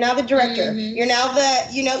producer, you're now the director, you're now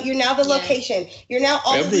the, you know, you're now the location, you're now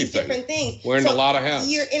all of these different things. Wearing a lot of hats.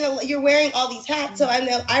 You're wearing all these hats. So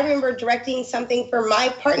I remember directing something for my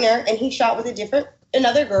partner, and he shot with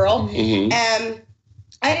another girl. I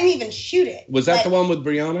didn't even shoot it. Was that the one with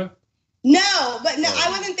Brianna? No, but no,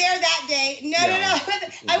 I wasn't there that day. No.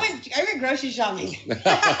 I went grocery shopping.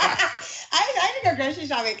 I did go grocery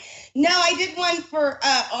shopping. No, I did one for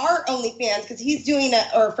our OnlyFans because he's doing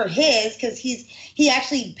for his, because he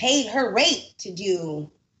actually paid her rate to shoot.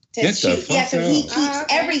 Yeah, so he keeps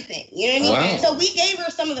everything. You know what I mean? Wow. So we gave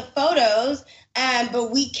her some of the photos,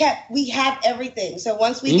 but we have everything. So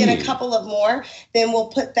once we get a couple of more, then we'll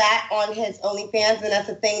put that on his OnlyFans, and that's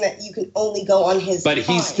a thing that you can only go on his. But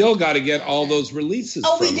he's still got to get all those releases.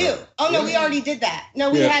 Oh, we do. Oh no, we already did that. No,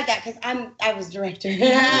 we had that because I was director.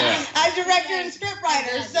 I'm director and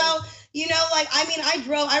scriptwriter. So you know, like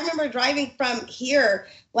I remember driving from here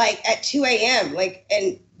like at 2 a.m.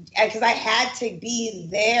 and because I had to be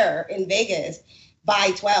there in Vegas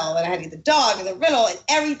by 12, and I had to get the dog and the rental and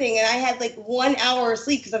everything, and I had like 1 hour of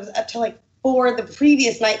sleep because I was up till like 4 the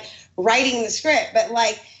previous night writing the script. But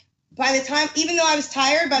like by the time, even though I was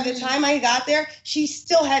tired, by the time I got there, she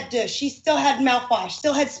still had dish, she still had mouthwash,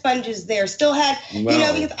 still had sponges there, still had, you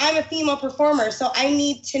know, because I'm a female performer, so I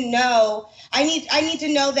need to know. I need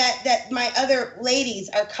to know that my other ladies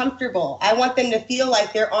are comfortable. I want them to feel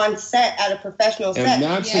like they're on set at a professional set. And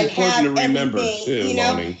that's important to remember too, you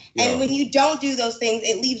know? Lonnie. And when you don't do those things,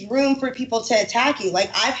 it leaves room for people to attack you. Like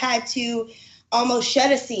I've had to almost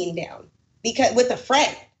shut a scene down because with a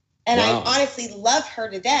friend. And I honestly love her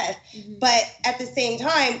to death. But at the same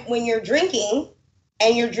time, when you're drinking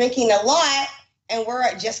and you're drinking a lot, and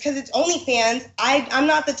just because it's OnlyFans, I'm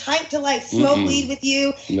not the type to like smoke weed with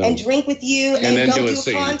you and drink with you and go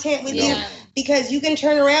do content with you, because you can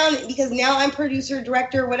turn around, because now I'm producer,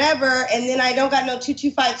 director, whatever, and then I don't got no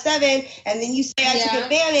 2257, and then you say I took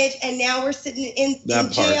advantage, and now we're sitting in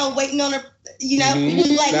jail waiting on a, you know,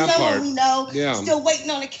 like someone we know still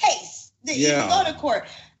waiting on a case that you can go to court.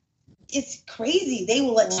 It's crazy. They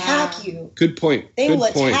will attack you. Good point. They will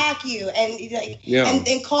attack you and like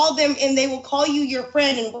and call them, and they will call you your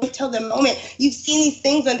friend and wait till the moment. You've seen these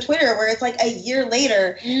things on Twitter where it's like a year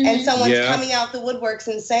later and someone's coming out the woodworks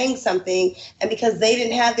and saying something, and because they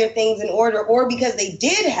didn't have their things in order, or because they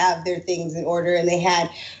did have their things in order and they had,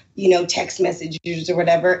 you know, text messages or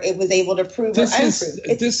whatever, it was able to prove or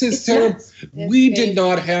unprove. This is terrible. We did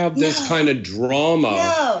not have this kind of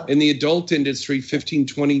drama in the adult industry 15,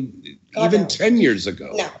 20, even 10 years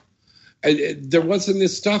ago. No. There wasn't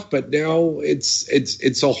this stuff, but now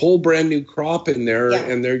it's a whole brand new crop in there,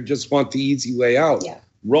 and they just want the easy way out. Yeah.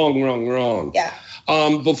 Wrong. Yeah.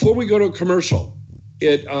 Before we go to a commercial,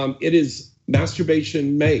 it is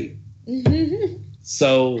Masturbation May.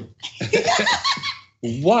 So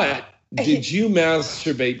what did you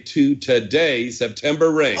masturbate to today,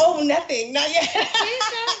 September Rain? Oh, nothing. Not yet. You're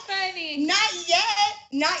so funny. Not yet.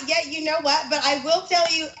 Not yet. You know what? But I will tell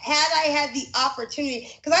you, had I had the opportunity,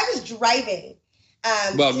 because I was driving.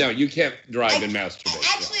 Well, no, you can't drive and masturbate.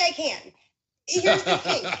 Actually, I can. Here's the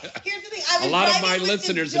thing. I was a lot of my driving with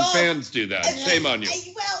listeners the and dog. fans do that. Shame on you.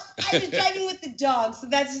 I was driving with the dog, so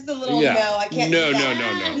that's just a little Yeah. no. I can't. No, do no,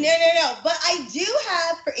 that. no. No. But I do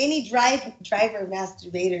have for any driver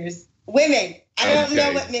masturbators, women. I don't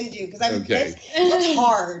know what men do because it's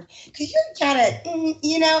hard because you gotta,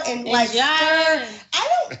 and like stir.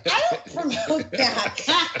 I don't promote that.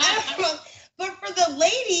 But for the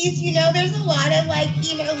ladies, there's a lot of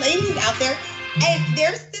ladies out there, and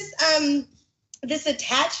there's this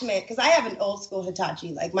attachment, because I have an old school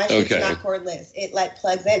Hitachi, like my shit's not cordless. It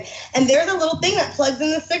plugs in, and there's a little thing that plugs in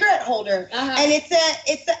the cigarette holder, and it's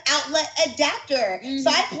an outlet adapter. Mm-hmm. So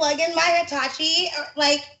I plug in my Hitachi,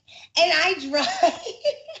 and I drive.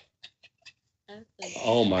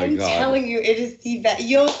 Oh my God! I'm telling you, it is the best.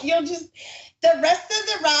 You'll just. The rest of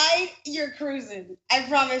the ride, you're cruising. I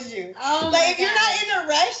promise you. Oh if you're not in a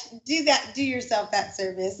rush, do yourself that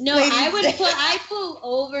service. No, ladies. I pull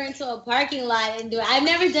over into a parking lot and do it. I've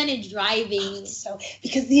never done it driving.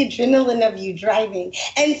 Because the adrenaline of you driving.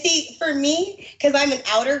 And see, for me, because I'm an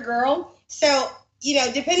outer girl, so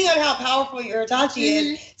depending on how powerful your Hitachi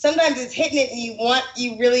is, sometimes it's hitting it and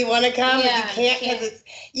you really want to come, but you can't because it's,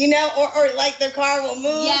 or like the car will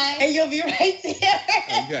move and you'll be right there.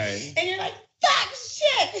 Okay. And you're like, fuck,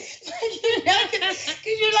 shit. Because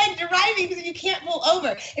you're driving because you can't pull over.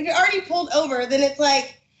 If you're already pulled over, then it's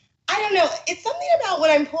like, I don't know. It's something about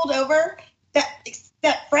when I'm pulled over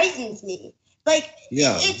that frightens me.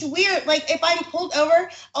 It's weird. If I'm pulled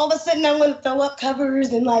over, all of a sudden I want to throw up covers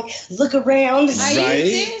and look around to see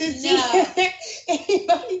if there's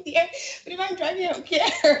anybody there. But if I'm driving, I don't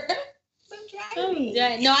care. I'm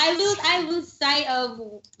driving. No, I lose sight of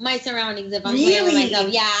my surroundings if I'm playing with myself.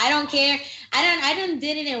 Yeah, I don't care. I done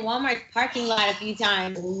did it in Walmart's parking lot a few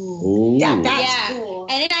times. Ooh. That's cool.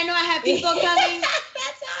 And then I know I have people coming.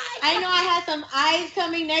 I know I had some eyes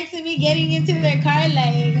coming next to me getting into their car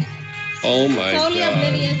oh my totally God.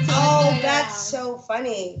 Oblivious to that's so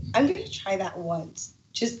funny. I'm gonna try that once.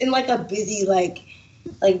 Just in a busy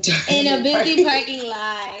in a busy parking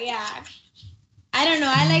lot. Yeah. I don't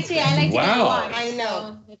know. I like to watch. I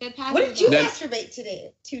know. So what did you masturbate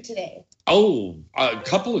today? Oh, a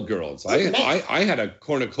couple of girls. I had a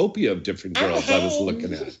cornucopia of different girls I was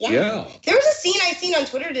looking at. Yeah. There was a scene I seen on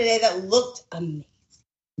Twitter today that looked amazing.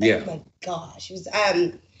 Yeah. Oh my gosh. It was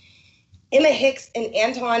Emma Hicks and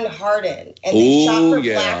Anton Hardin, and they shot for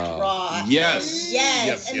Black Rock. Yes.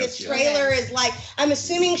 And the trailer is I'm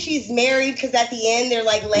assuming she's married because at the end they're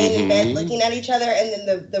laying in bed looking at each other, and then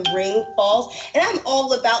the ring falls. And I'm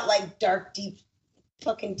all about dark, deep,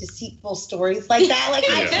 fucking deceitful stories like that.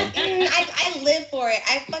 I live for it.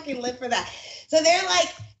 I fucking live for that. So they're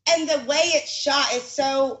and the way it's shot is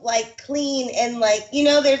so clean and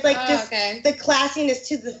there's the classiness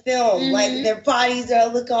to the film. Their bodies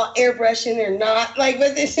look all airbrushed and they're not but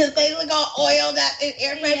it's just they look all oiled up and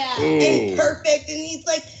airbrushed and perfect, and he's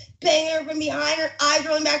banging her from behind, her eyes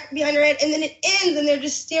rolling back behind her head, and then it ends and they're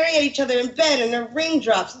just staring at each other in bed and their ring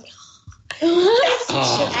drops. That's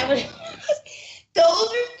shit I would. Those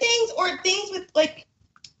are things, or things with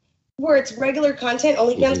where it's regular content,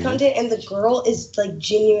 OnlyFans content, and the girl is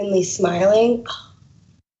genuinely smiling.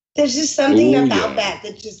 There's just something about that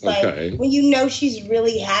that's just when she's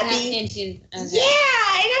really happy. Yeah, and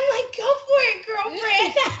I'm go for it,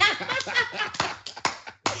 girlfriend.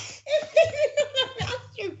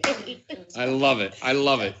 I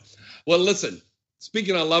love it. Well, listen,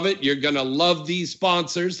 speaking of love it, you're going to love these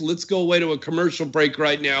sponsors. Let's go away to a commercial break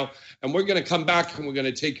right now, and we're going to come back and we're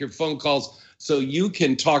going to take your phone calls. So you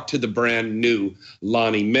can talk to the brand new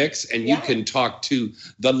Lonnie Mix, and you can talk to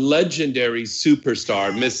the legendary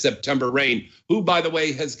superstar, Miss September Rain, who, by the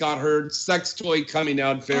way, has got her sex toy coming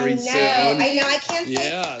out very soon. I know. I can't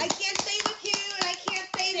say with who, and I can't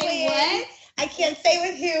say when. What? I can't say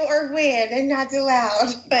with who or when, and not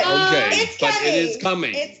allowed. But it's coming. But it is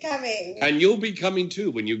coming. It's coming. And you'll be coming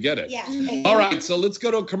too when you get it. Yeah. All right. So let's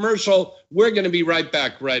go to a commercial. We're going to be right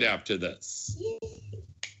back right after this.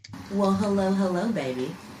 Well, hello,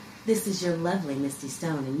 baby. This is your lovely Misty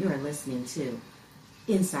Stone, and you are listening to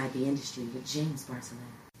Inside the Industry with James Bartolet.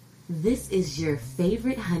 This is your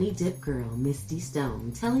favorite honey dip girl, Misty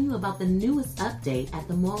Stone, telling you about the newest update at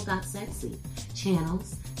the Mall Got Sexy.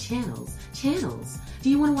 Channels. Do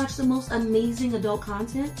you want to watch the most amazing adult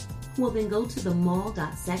content? Well, then go to the Mall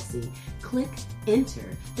Got Sexy, click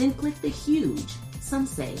enter, then click the huge, some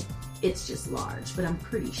say It's just large, but I'm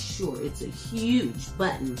pretty sure it's a huge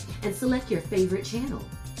button, and select your favorite channel.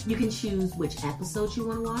 You can choose which episodes you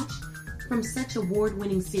want to watch, from such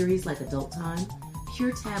award-winning series like Adult Time,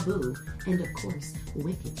 Pure Taboo, and of course,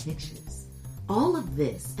 Wicked Pictures. All of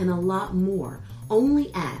this and a lot more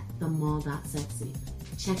only at themall.sexy.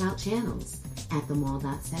 Check out channels at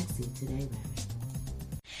themall.sexy today, baby.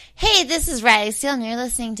 Hey, this is Riley Steele, and you're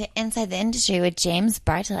listening to Inside the Industry with James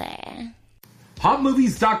Bartolet.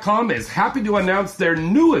 HotMovies.com is happy to announce their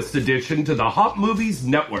newest addition to the Hot Movies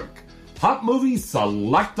Network, Hot Movies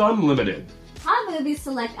Select Unlimited. Hot Movies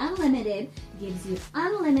Select Unlimited gives you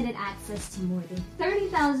unlimited access to more than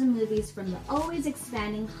 30,000 movies from the always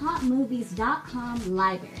expanding HotMovies.com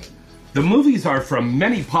library. The movies are from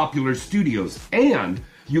many popular studios, and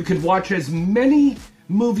you can watch as many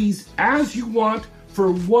movies as you want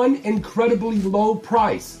for one incredibly low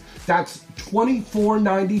price. That's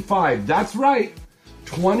 $24.95. That's right,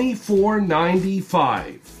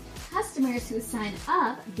 $24.95. Customers who sign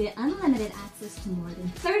up get unlimited access to more than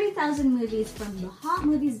 30,000 movies from the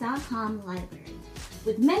HotMovies.com library,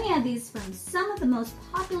 with many of these from some of the most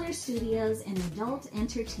popular studios in adult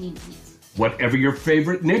entertainment. Whatever your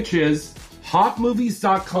favorite niche is,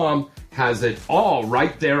 HotMovies.com has it all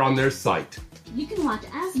right there on their site. You can watch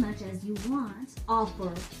as much as you want, all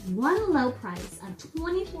for one low price of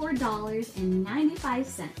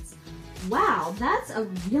 $24.95. Wow, that's a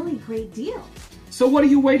really great deal. So what are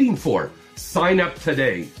you waiting for? Sign up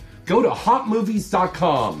today. Go to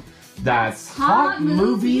HotMovies.com. That's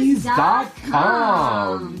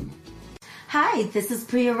HotMovies.com. Hi, this is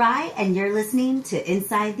Priya Rai, and you're listening to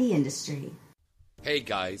Inside the Industry. Hey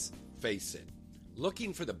guys, face it.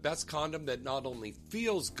 Looking for the best condom that not only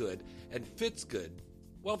feels good and fits good,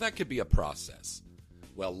 well, that could be a process.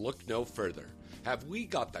 Well, look no further. Have we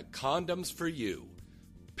got the condoms for you?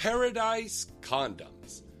 Paradise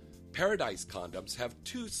Condoms. Paradise Condoms have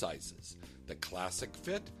two sizes, the Classic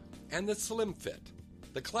Fit and the Slim Fit.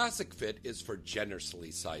 The Classic Fit is for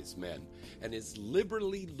generously sized men and is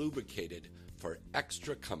liberally lubricated for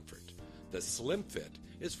extra comfort. The Slim Fit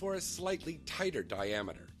is for a slightly tighter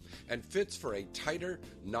diameter and fits for a tighter,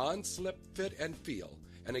 non-slip fit and feel.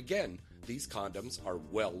 And again, these condoms are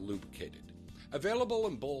well lubricated. Available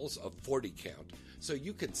in bowls of 40 count, so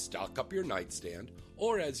you can stock up your nightstand,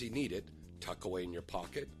 or as you need it, tuck away in your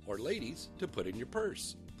pocket, or ladies, to put in your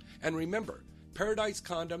purse. And remember, Paradise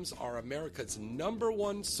Condoms are America's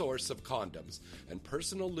 #1 source of condoms and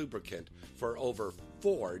personal lubricant for over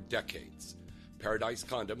 4 decades. Paradise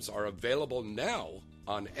Condoms are available now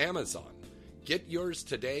on Amazon. Get yours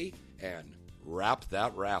today and wrap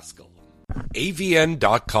that rascal.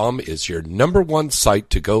 AVN.com is your #1 site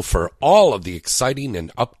to go for all of the exciting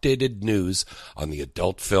and updated news on the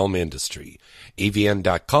adult film industry.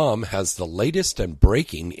 AVN.com has the latest and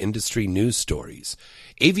breaking industry news stories.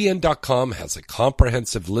 AVN.com has a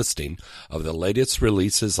comprehensive listing of the latest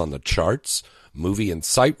releases on the charts, movie and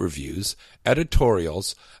site reviews,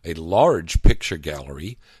 editorials, a large picture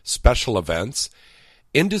gallery, special events,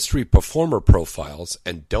 industry performer profiles,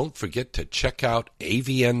 and don't forget to check out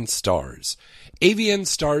AVN Stars. AVN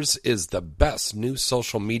Stars is the best new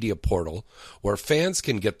social media portal where fans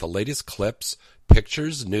can get the latest clips,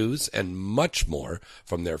 pictures, news, and much more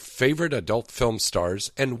from their favorite adult film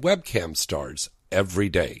stars and webcam stars every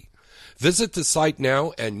day. Visit the site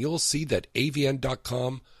now and you'll see that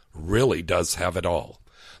AVN.com really does have it all.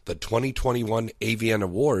 The 2021 AVN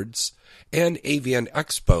Awards and AVN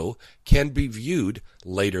Expo can be viewed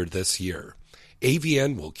later this year.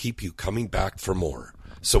 AVN will keep you coming back for more.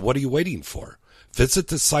 So what are you waiting for? Visit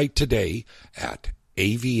the site today at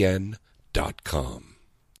avn.com.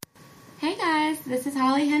 Hey guys, this is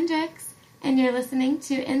Holly Hendricks, and you're listening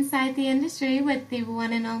to Inside the Industry with the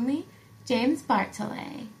one and only James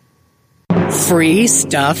Bartolet. Free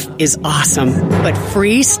stuff is awesome, but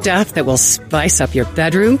free stuff that will spice up your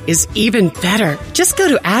bedroom is even better. Just go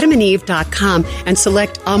to adamandeve.com and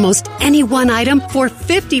select almost any one item for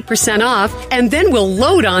 50% off, and then we'll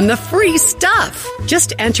load on the free stuff.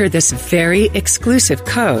 Just enter this very exclusive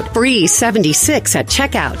code, FREE76 at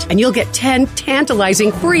checkout, and you'll get 10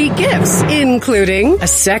 tantalizing free gifts, including a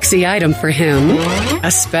sexy item for him,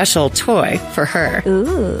 a special toy for her,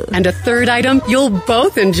 ooh, and a third item you'll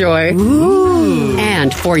both enjoy. Ooh.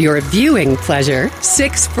 And for your viewing pleasure,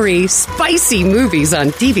 6 free spicy movies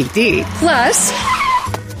on DVD, plus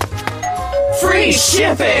free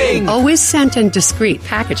shipping! Always sent in discreet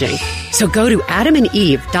packaging. So go to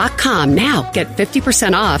adamandeve.com now. Get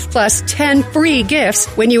 50% off plus 10 free gifts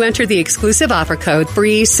when you enter the exclusive offer code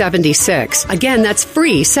FREE76. Again, that's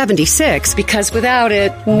FREE76 because without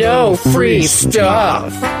it, no free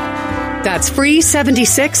stuff. That's free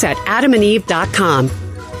 76 at adamandeve.com.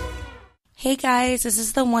 Hey guys, this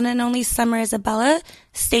is the one and only Summer Isabella.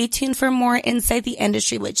 Stay tuned for more Inside the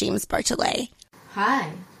Industry with James Bartolet.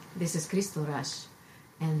 Hi, this is Crystal Rush,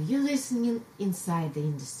 and you're listening Inside the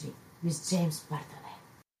Industry with James Bartolet.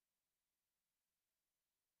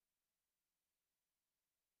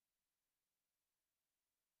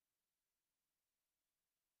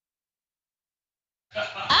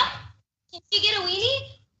 Up? Can she get a weenie?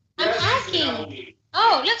 I'm asking.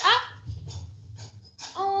 Oh, look up.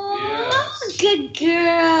 Oh, yes. Good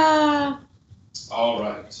girl. All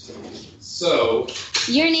right. So.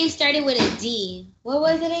 Your name started with a D. What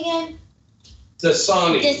was it again?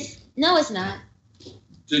 Dasani. No, it's not.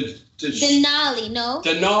 Denali, no?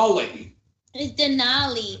 Denali. It's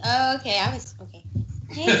Denali. Oh, okay. Okay.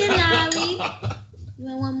 Hey, Denali. You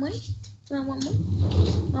want one more? Want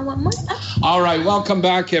one more? Oh. All right. Welcome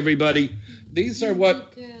back, everybody. These are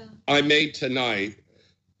what I made tonight.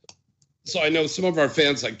 So I know some of our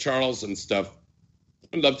fans like Charles and stuff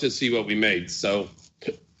would love to see what we made. So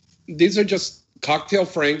these are just cocktail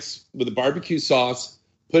franks with a barbecue sauce.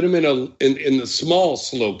 Put them in the small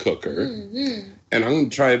slow cooker. Mm-hmm. And I'm going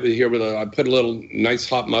to try it here with I put a little nice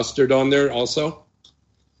hot mustard on there also.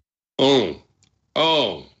 Oh.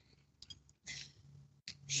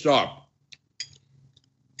 Stop.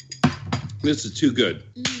 This is too good.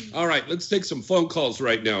 Mm-hmm. All right, let's take some phone calls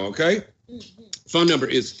right now, okay? Mm-hmm. Phone number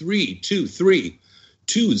is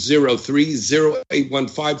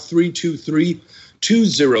 323-203-0815,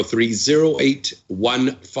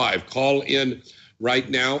 323-203-0815. Call in right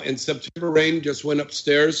now. And September Rain just went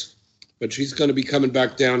upstairs, but she's going to be coming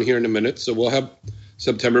back down here in a minute, so we'll have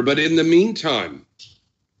September. But in the meantime,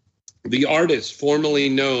 the artist formerly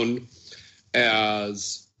known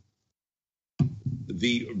as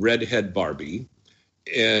the Redhead Barbie,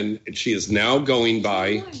 and she is now going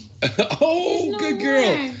by good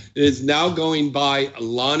girl, is now going by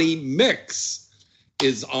Lonnie Mix,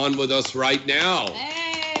 is on with us right now.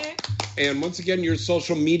 Hey. And once again, your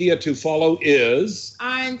social media to follow is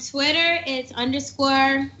on Twitter, it's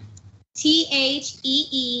 _TheerHB.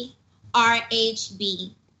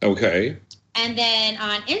 Okay. And then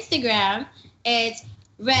on Instagram, it's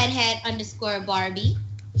redhead_Barbie.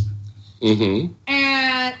 Mm-hmm.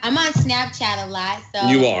 And I'm on Snapchat a lot, so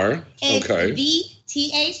you are. It's okay.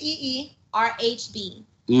 TheerHB.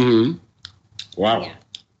 Mm-hmm. Wow. Yeah.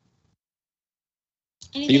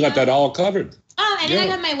 You got that all covered. Oh, and then I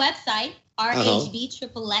got my website,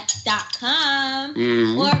 rhbxxx.com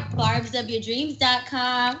or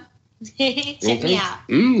barbsofyourdreams.com. Check me out.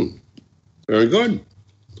 Very good.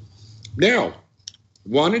 Now,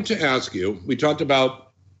 wanted to ask you, we talked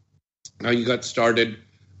about how you got started,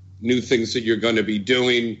 new things that you're going to be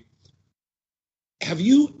doing. Have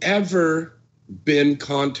you ever been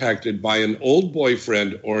contacted by an old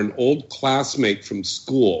boyfriend or an old classmate from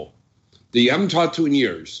school that you haven't talked to in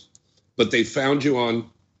years, but they found you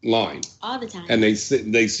online all the time, and they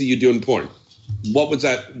see you doing porn? What was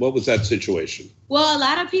that situation? Well, a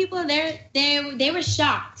lot of people they were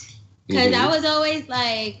shocked because I was always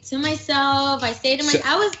like to myself. I stayed to myself.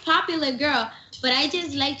 I was a popular girl, but I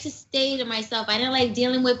just like to stay to myself. I didn't like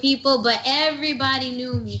dealing with people, but everybody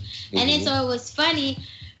knew me. And then so it was funny.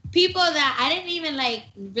 People that I didn't even like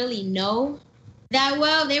really know that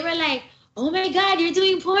well, they were like, oh my God, you're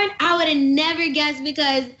doing porn? I would have never guessed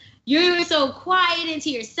because you were so quiet into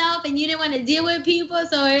yourself and you didn't want to deal with people.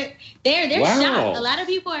 So they're shocked. A lot of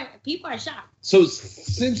people are shocked. So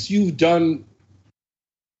since you've done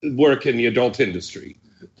work in the adult industry,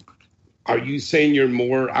 are you saying you're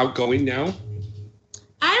more outgoing now?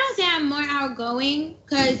 I don't say I'm more outgoing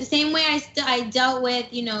because the same way I dealt with,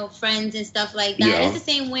 friends and stuff like that. Yeah. It's the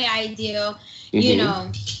same way I deal,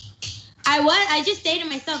 I just stay to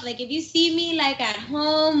myself. Like if you see me like at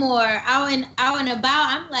home or out and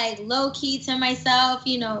about, I'm like low key to myself,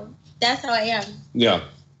 that's how I am. Yeah.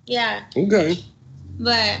 Yeah. Okay.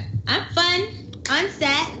 But I'm fun on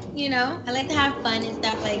set, I like to have fun and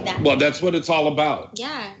stuff like that. Well, that's what it's all about.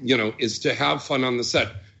 Yeah. Is to have fun on the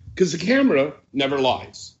set. Because the camera never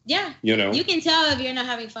lies. Yeah. You can tell if you're not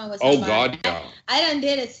having fun with somebody. Oh, God, yeah. I done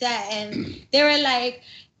did a set, and they were like,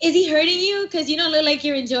 is he hurting you? Because you don't look like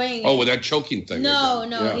you're enjoying it. Oh, with that choking thing. No.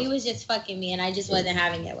 Yeah. He was just fucking me, and I just wasn't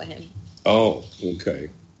having it with him. Oh, okay.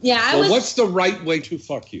 Yeah, what's the right way to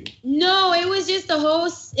fuck you? No, it was just the whole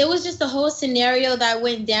scenario that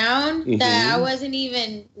went down that I wasn't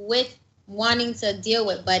even wanting to deal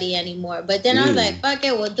with Buddy anymore. But then I was like, fuck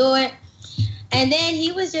it, we'll do it. And then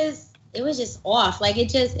it was just off. Like when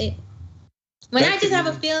I just have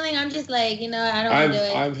a feeling, I'm just like, I don't want to do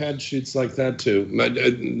it. I've had shoots like that too.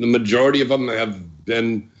 The majority of them have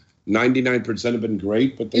been 99% have been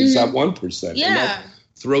great, but there's that 1%. Yeah. And that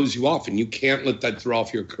throws you off, and you can't let that throw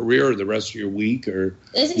off your career or the rest of your week or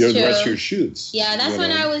This is the true. rest of your shoots. Yeah, that's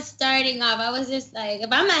when know? I was starting off. I was just like, if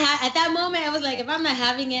I'm not at that moment, I was like, if I'm not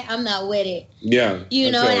having it, I'm not with it. Yeah.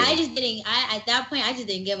 You know, feel and you. I just didn't. At that point, I just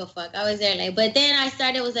didn't give a fuck. I was there like, but then I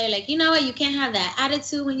started was there like, you know what? You can't have that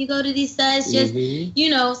attitude when you go to these sets. Just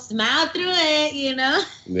you know, smile through it. You know,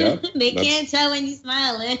 Yeah, they that's- can't tell when you're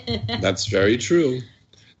smiling. That's very true.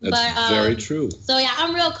 That's very true. So yeah,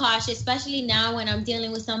 I'm real cautious, especially now when I'm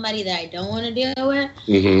dealing with somebody that I don't want to deal with.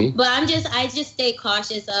 Mm-hmm. But I just stay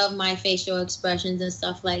cautious of my facial expressions and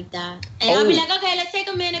stuff like that. And I'll be like, okay, let's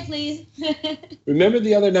take a minute, please. Remember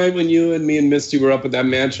the other night when you and me and Misty were up at that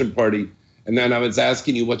mansion party, and then I was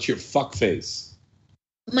asking you, what's your fuck face?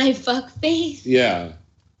 My fuck face? Yeah.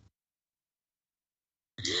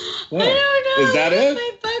 What? I don't know. Is that it?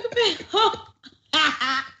 My fuck face.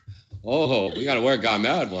 Oh, we got to work on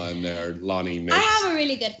that one there, Lonnie Mix. I have a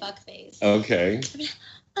really good fuck face. Okay.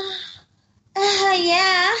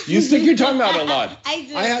 Yeah. You stick your tongue out a lot. I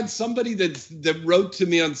do. I had somebody that wrote to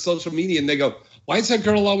me on social media, and they go, why is that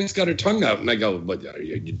girl always got her tongue out? And I go, but are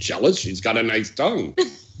you jealous? She's got a nice tongue.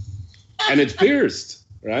 And it's pierced,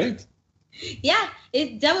 right? Yeah,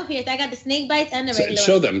 it's double pierced. I got the snake bites and the So, regular.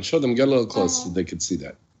 show them. Get a little close so they could see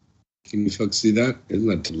that. Can you folks see that? Isn't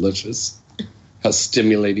that delicious? How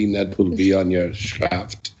stimulating that will be on your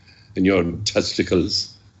shaft and your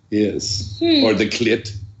testicles. Yes. Or the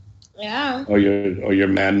clit. Yeah. Or your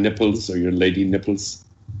man nipples or your lady nipples.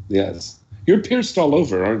 Yes. You're pierced all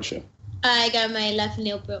over, aren't you? I got my left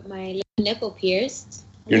nipple pierced.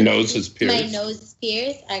 Your nose is pierced. My nose is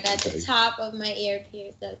pierced. I got the top of my ear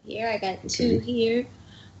pierced up here. I got two here.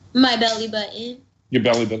 My belly button. Your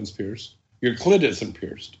belly button's pierced. Your clit isn't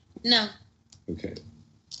pierced. No. Okay.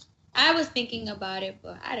 I was thinking about it,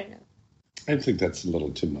 but I don't know. I think that's a little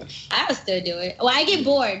too much. I would still do it. Well, I get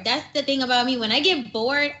bored. That's the thing about me. When I get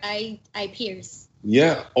bored, I pierce.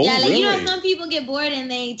 Yeah. Oh, yeah, like really? you know, some people get bored and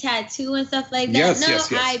they tattoo and stuff like that. Yes, no,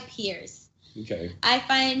 yes. I pierce. Okay. I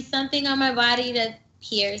find something on my body to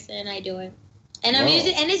pierce, and I do it. And Wow.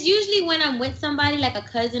 it's usually when I'm with somebody, like a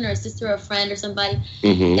cousin or a sister or a friend or somebody.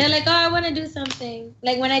 Mhm. They're like, "Oh, I want to do something."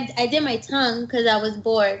 Like when I did my tongue because I was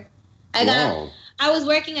bored. I was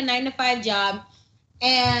working a 9-to-5 job,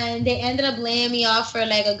 and they ended up laying me off for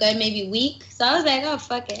like a good maybe week. So I was like, "Oh,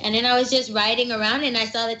 fuck it." And then I was just riding around, and I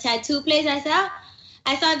saw the tattoo place. I said, "Oh,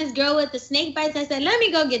 I saw this girl with the snake bites." I said, "Let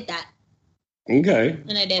me go get that." Okay.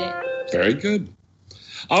 And I did it. Very good.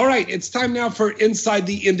 All right, it's time now for Inside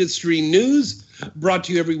the Industry News, brought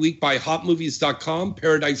to you every week by HotMovies.com,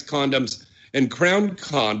 Paradise Condoms, and Crown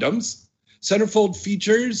Condoms, Centerfold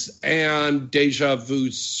Features, and Deja Vu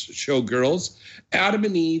Showgirls, Adam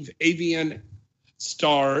and Eve, AVN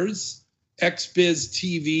Stars, XBiz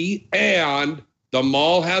TV, and The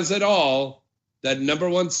Mall Has It All, that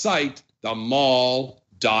 #1 site,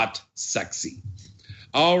 themall.sexy.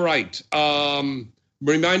 All right.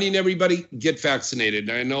 Reminding everybody, get vaccinated.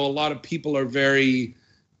 I know a lot of people are very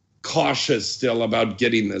cautious still about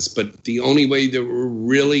getting this, but the only way that we're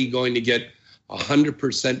really going to get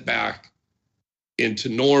 100% back into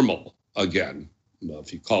normal again, well,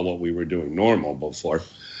 if you call what we were doing normal before,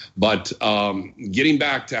 but getting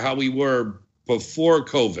back to how we were before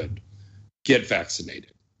COVID, get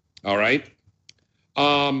vaccinated. All right?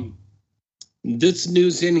 This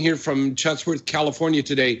news in here from Chatsworth, California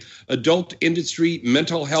today. Adult industry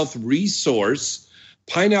mental health resource,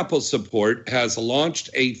 Pineapple Support, has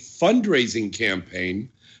launched a fundraising campaign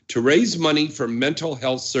to raise money for mental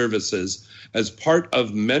health services as part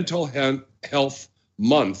of Mental Health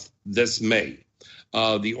Month this May.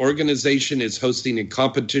 The organization is hosting a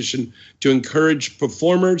competition to encourage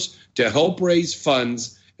performers to help raise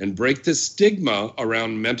funds and break the stigma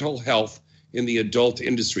around mental health in the adult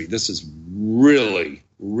industry. This is really,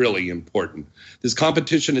 really important. This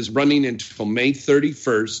competition is running until May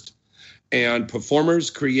 31st, and performers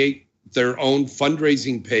create their own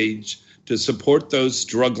fundraising page to support those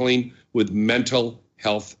struggling with mental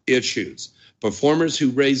health issues. Performers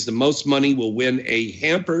who raise the most money will win a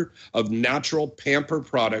hamper of natural Pamper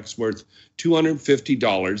products worth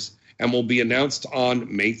 $250 and will be announced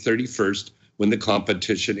on May 31st when the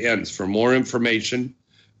competition ends. For more information,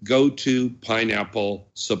 go to Pineapple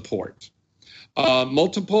Support.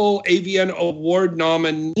 Multiple AVN Award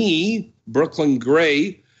nominee, Brooklyn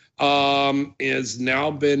Gray, has now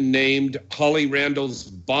been named Holly Randall's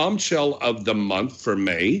Bombshell of the Month for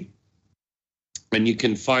May. And you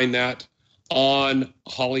can find that on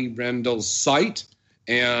Holly Randall's site,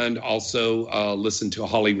 and also listen to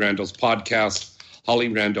Holly Randall's podcast, Holly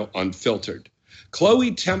Randall Unfiltered.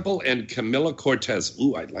 Chloe Temple and Camila Cortez.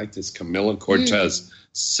 Ooh, I like this Camila Cortez.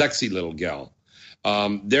 Sexy little gal.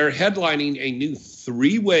 They're headlining a new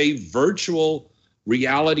 3-way virtual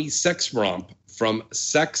reality sex romp from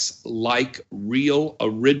Sex Like Real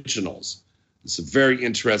Originals. It's a very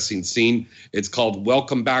interesting scene. It's called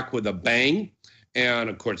Welcome Back with a Bang. And,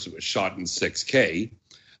 of course, it was shot in 6K.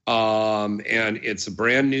 And it's a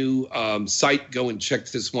brand new site. Go and check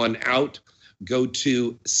this one out. Go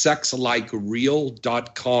to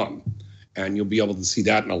sexlikereal.com, and you'll be able to see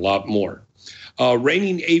that and a lot more.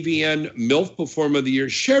 Reigning AVN MILF Performer of the Year,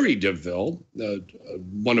 Sherry DeVille,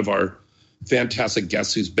 one of our fantastic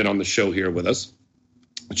guests who's been on the show here with us.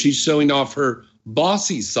 She's showing off her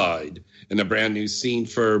bossy side in a brand new scene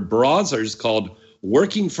for Brazzers called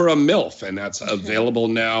Working for a MILF, and that's available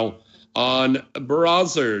now on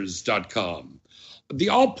Brazzers.com. The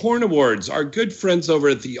All Porn Awards, our good friends over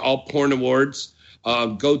at the All Porn Awards,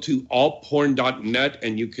 go to allporn.net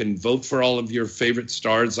and you can vote for all of your favorite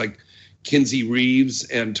stars like Kinsey Reeves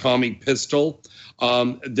and Tommy Pistol.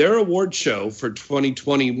 Their award show for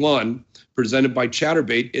 2021, presented by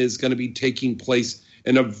Chatterbait, is going to be taking place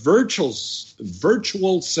in a virtual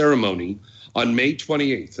ceremony on May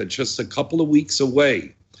 28th. That's just a couple of weeks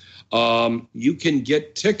away. You can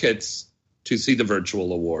get tickets to see the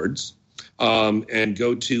virtual awards and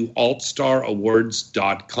go to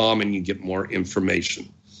altstarawards.com and you get more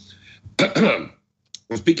information.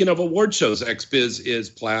 Speaking of award shows, XBiz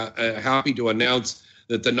is happy to announce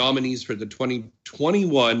that the nominees for the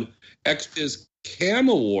 2021 XBiz Cam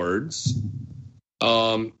Awards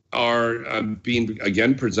are being,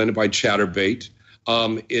 again, presented by Chatterbait,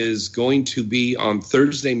 is going to be on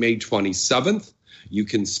Thursday, May 27th. You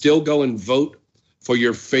can still go and vote for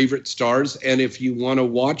your favorite stars. And if you want to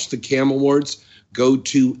watch the Cam Awards, go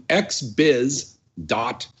to xbiz.tv.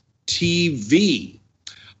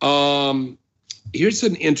 Here's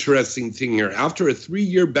an interesting thing here. After a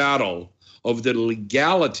 3-year battle over the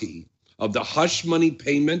legality of the hush money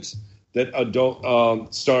payment that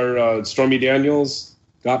Stormy Daniels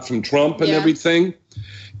got from Trump and everything,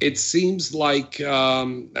 it seems like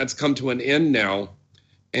that's come to an end now.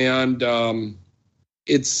 And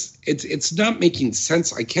it's not making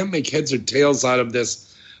sense. I can't make heads or tails out of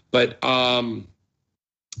this. But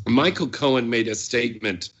Michael Cohen made a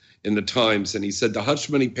statement in the Times, and he said the hush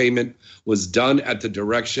money payment was done at the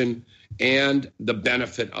direction and the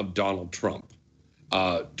benefit of Donald Trump.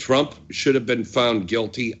 Trump should have been found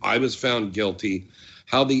guilty. I was found guilty.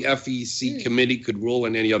 How the FEC committee could rule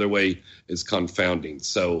in any other way is confounding.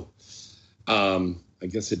 So I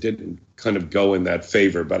guess it didn't kind of go in that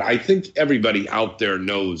favor. But I think everybody out there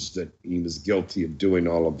knows that he was guilty of doing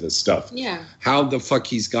all of this stuff. Yeah. How the fuck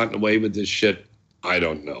he's gotten away with this shit, I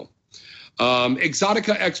don't know.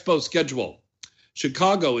 Exotica Expo schedule.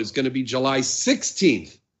 Chicago is going to be July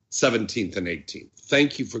 16th, 17th, and 18th.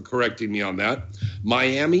 Thank you for correcting me on that.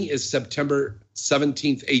 Miami is September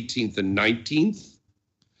 17th, 18th, and 19th.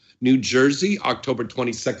 New Jersey, October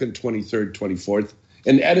 22nd, 23rd, 24th.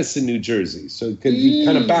 And Edison, New Jersey. So it could be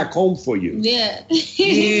kind of back home for you. Yeah.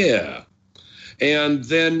 Yeah. And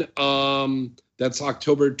then that's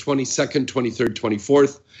October 22nd, 23rd,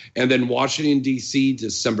 24th. And then Washington, D.C.,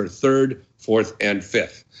 December 3rd, 4th, and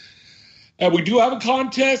 5th. And we do have a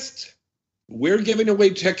contest. We're giving away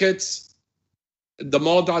tickets. The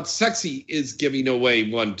Mall.Sexy is giving away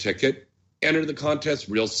 1 ticket. Enter the contest.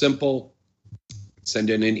 Real simple. Send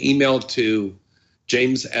in an email to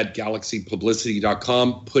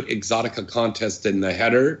james@galaxypublicity.com. Put Exotica Contest in the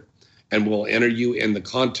header, and we'll enter you in the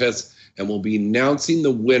contest. And we'll be announcing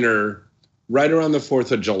the winner right around the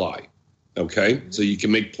 4th of July. Okay? So you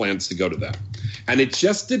can make plans to go to that. And it's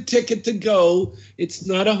just a ticket to go. It's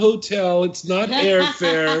not a hotel. It's not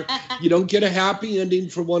airfare. You don't get a happy ending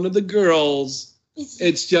for one of the girls.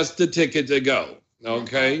 It's just a ticket to go.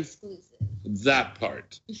 Okay? That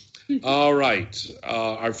part. All right.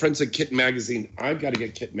 Our friends at Kitten Magazine. I've got to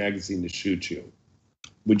get Kitten Magazine to shoot you.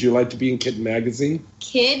 Would you like to be in Kitten Magazine?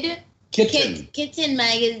 Kitten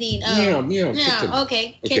Magazine. Oh. Yeah. No, Kitten.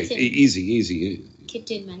 okay. Kitten. Okay, easy.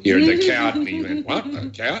 Kitten Magazine. You're the cat. And you went, what? A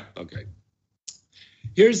cat? Okay.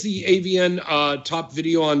 Here's the AVN top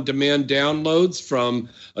video on demand downloads from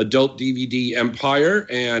Adult DVD Empire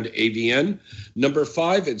and AVN. Number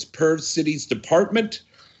 5, it's Perv City's Department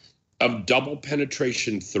of Double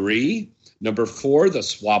Penetration 3. Number 4, the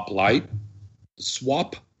Swap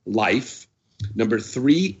Life. Number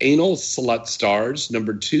 3, Anal Slut Stars.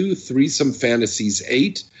 Number 2, Threesome Fantasies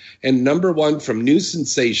 8. And number 1 from New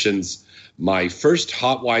Sensations, My First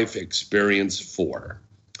Hot Wife Experience 4.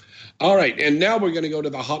 All right, and now we're going to go to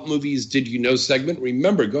the Hot Movies Did You Know segment.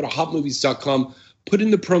 Remember, go to hotmovies.com, put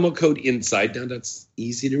in the promo code INSIDE. Now, that's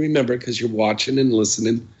easy to remember because you're watching and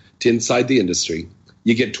listening to Inside the Industry.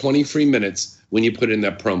 You get 20 free minutes when you put in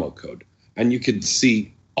that promo code. And you can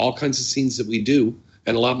see all kinds of scenes that we do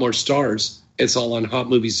and a lot more stars. It's all on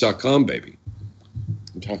hotmovies.com, baby.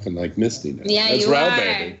 I'm talking like Misty now. Yeah, that's you right, are.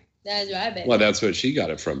 baby. That's right, baby. Well, that's where she got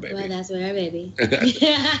it from, baby. Well, that's right, baby.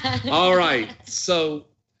 All right. So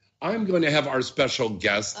I'm going to have our special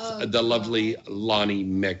guest, the lovely Lonnie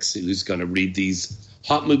Mix, who's going to read these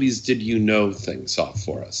Hot Movies Did You Know things off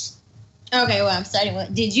for us. Okay, well, I'm starting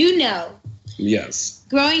with, did you know? Yes.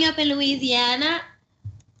 Growing up in Louisiana,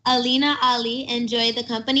 Alina Ali enjoyed the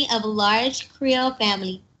company of a large Creole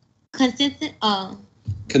family.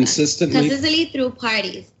 Consistently through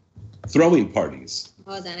parties. Throwing parties.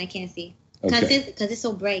 Hold on, I can't see. Okay. Because it's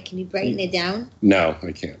so bright. Can you brighten it down? No,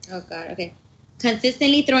 I can't. Oh, God. Okay.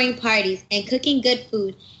 Consistently throwing parties and cooking good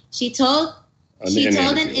food. She told an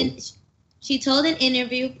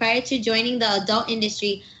interview prior to joining the adult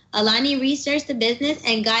industry. Alani researched the business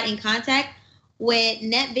and got in contact with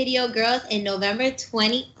Net Video Girls in November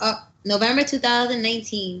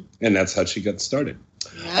 2019. And that's how she got started.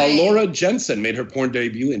 Nice. Laura Jensen made her porn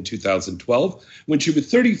debut in 2012 when she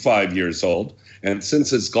was 35 years old, and since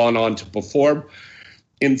has gone on to perform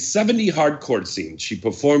in 70 hardcore scenes. She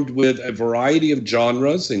performed with a variety of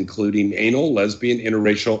genres, including anal, lesbian,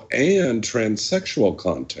 interracial, and transsexual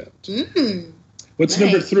content. What's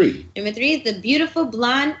nice. number 3? Number 3 is the beautiful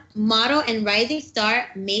blonde model and rising star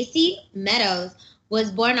Macy Meadows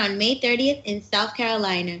was born on May 30th in South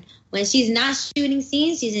Carolina. When she's not shooting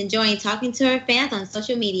scenes, she's enjoying talking to her fans on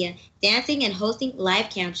social media, dancing, and hosting live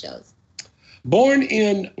cam shows. Born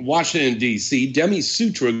in Washington, D.C., Demi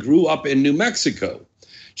Sutra grew up in New Mexico.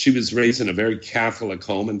 She was raised in a very Catholic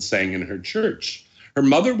home and sang in her church. Her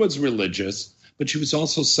mother was religious, but she was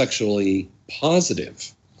also sexually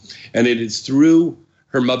positive. And it is through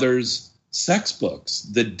her mother's sex books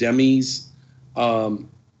that Demi's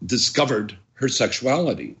discovered her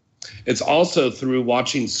sexuality. It's also through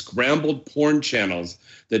watching scrambled porn channels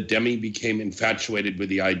that Demi became infatuated with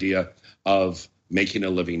the idea of making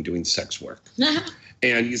a living doing sex work.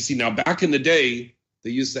 And you see, now back in the day,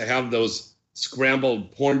 they used to have those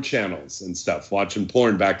scrambled porn channels and stuff, watching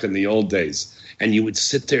porn back in the old days. And you would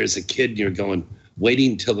sit there as a kid and you're going,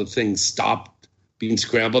 waiting till the thing stopped being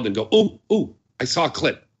scrambled and go, ooh, I saw a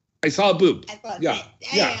clit. I saw a boob. I saw a yeah.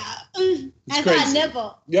 I saw a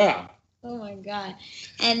nipple. Yeah. Oh, my God.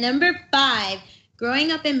 And number 5,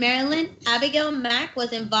 growing up in Maryland, Abigail Mack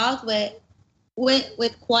was involved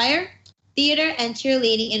with choir, theater, and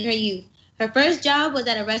cheerleading in her youth. Her first job was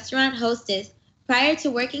at a restaurant hostess. Prior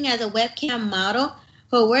to working as a webcam model,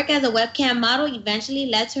 her work as a webcam model eventually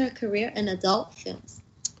led to her career in adult films.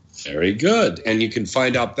 Very good. And you can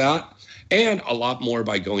find out that and a lot more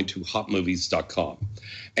by going to hotmovies.com.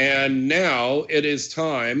 And now it is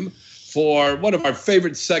time for one of our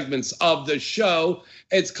favorite segments of the show.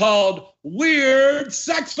 It's called Weird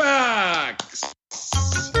Sex Facts.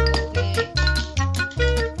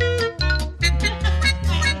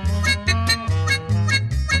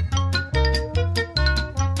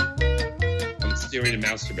 I'm steering and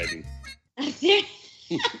masturbating.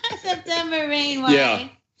 September rain, why? Yeah.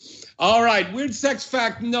 All right, weird sex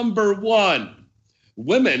fact number 1.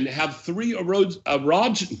 Women have 3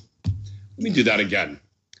 erogenous... Let me do that again.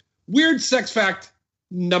 Weird sex fact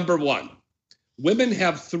number 1. Women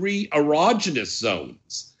have 3 erogenous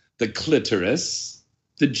zones: the clitoris,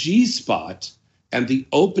 the G-spot, and the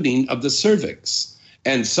opening of the cervix.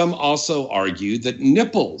 And some also argue that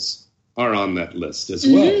nipples are on that list as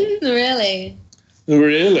well. Really?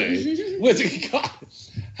 Really? God,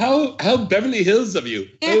 how Beverly Hills of you?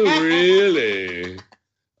 Oh, really?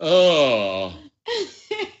 Oh.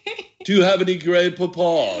 Do you have any Grey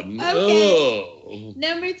Poupon? Okay. Oh.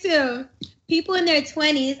 Number 2, people in their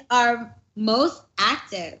 20s are most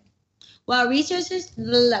active. While researchers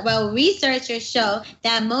show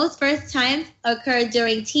that most first times occur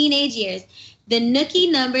during teenage years, the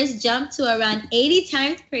Nookie numbers jump to around 80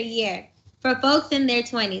 times per year. For folks in their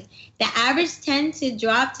 20s, the average tends to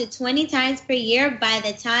drop to 20 times per year by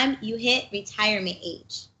the time you hit retirement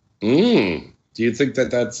age. Do you think that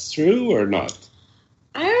that's true or not?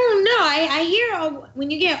 I don't know. I hear when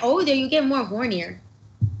you get older, you get more hornier.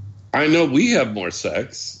 I know we have more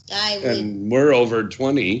sex. And we're over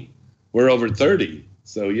 20. We're over 30.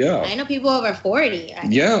 So, yeah. I know people over 40.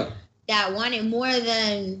 That want it more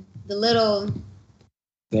than the little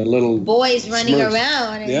boys running Smurfs.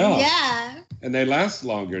 around. Yeah. And they last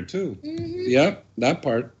longer, too. Mm-hmm. Yep, that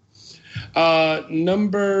part.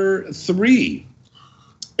 Number 3.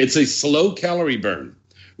 It's a slow calorie burn.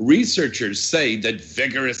 Researchers say that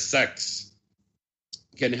vigorous sex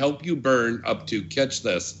can help you burn up to, catch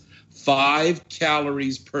this, 5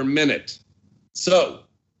 calories per minute. So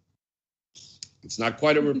it's not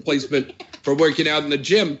quite a replacement for working out in the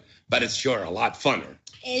gym, but it's sure a lot funner.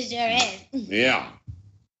 It sure is. Yeah.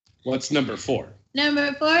 What's number 4?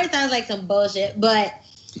 Number 4 sounds like some bullshit, but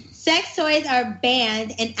sex toys are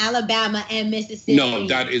banned in Alabama and Mississippi. No,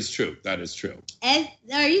 that is true. That is true.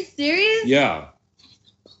 Are you serious? Yeah.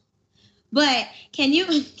 But can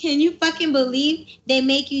you fucking believe they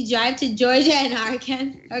make you drive to Georgia and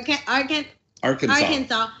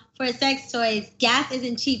Arkansas for sex toys? Gas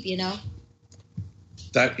isn't cheap, you know.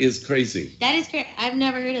 That is crazy. That is crazy. I've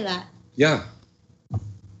never heard of that. Yeah.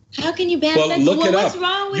 How can you ban well, sex? Look well, it what's up.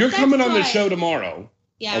 wrong with You're sex coming on the toys? show tomorrow.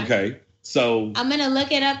 Yeah. Okay. So I'm gonna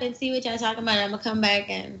look it up and see what y'all talking about. I'm gonna come back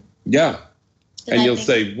and and you'll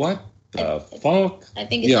say, what the fuck? I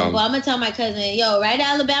think it's well, I'm gonna tell my cousin, yo, ride to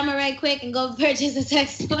Alabama right quick and go purchase a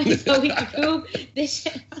sex toy so we can prove this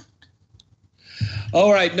shit.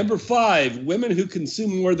 All right, number 5, women who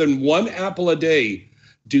consume more than 1 apple a day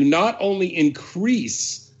do not only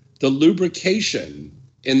increase the lubrication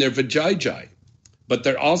in their vagina, but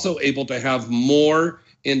they're also able to have more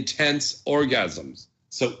intense orgasms.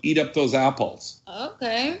 So eat up those apples.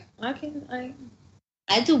 Okay. I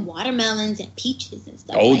do watermelons and peaches and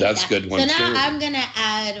stuff. Oh, like that's that. good one so now too. I'm gonna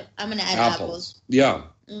add apples. Yeah.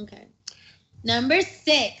 Okay. Number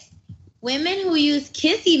 6. Women who use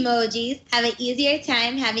kiss emojis have an easier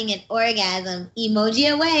time having an orgasm.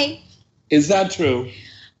 Emoji away. Is that true?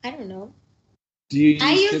 I don't know. Do you use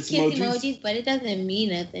I use kiss kiss emojis? emojis, but it doesn't mean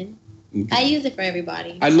nothing. Okay. I use it for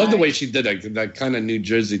everybody. I love the way she did that kind of New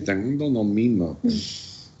Jersey thing. I don't mean nothing.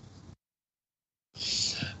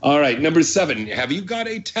 All right, number 7. Have you got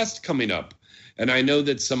a test coming up? And I know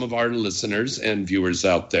that some of our listeners and viewers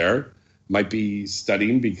out there might be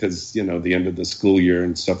studying because, the end of the school year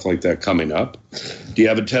and stuff like that coming up. Do you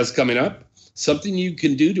have a test coming up? Something you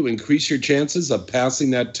can do to increase your chances of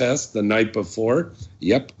passing that test the night before?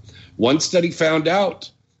 Yep. One study found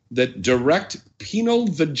out that direct penile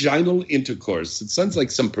vaginal intercourse, it sounds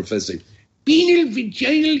like some professor, penile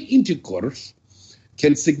vaginal intercourse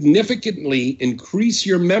can significantly increase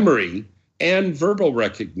your memory and verbal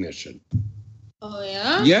recognition. Oh,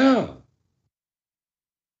 yeah? Yeah.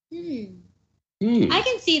 I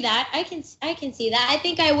can see that. I can see that. I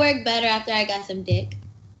think I work better after I got some dick.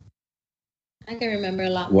 I can remember a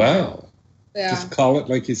lot more. Wow. Yeah. Just call it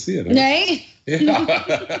like you see it. Huh? Right?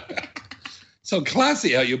 Yeah. So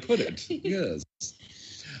classy how you put it. Yes.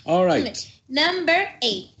 All right. Number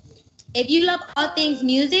 8. If you love all things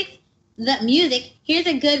music, here's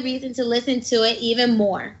a good reason to listen to it even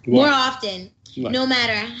more often. What? No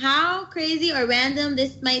matter how crazy or random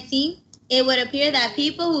this might seem, it would appear that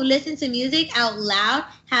people who listen to music out loud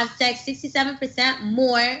have sex 67%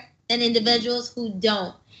 more than individuals who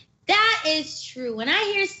don't. That is true. When I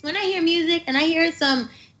hear music and I hear some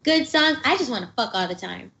good songs, I just want to fuck all the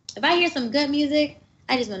time. If I hear some good music,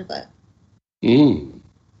 I just want to fuck.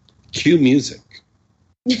 Cue music.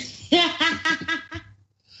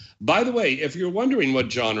 By the way, if you're wondering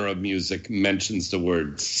what genre of music mentions the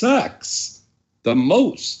word sex the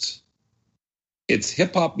most, it's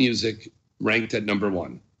hip-hop music ranked at number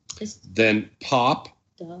 1. Then pop,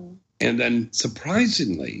 and then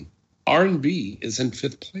surprisingly, R&B is in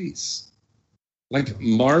 5th place. Like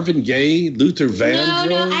Marvin Gaye, Luther Vandross.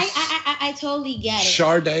 No, I totally get it.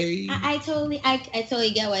 Sade. I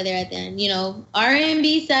totally get why they're at the end.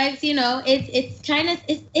 R&B sex. It's kind of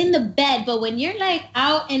in the bed. But when you're like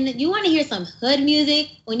out and you want to hear some hood music,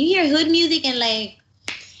 when you hear hood music and like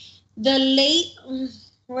the late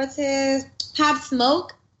what's his Pop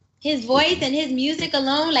Smoke, his voice and his music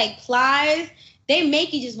alone, like Plies, they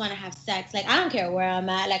make you just want to have sex. Like I don't care where I'm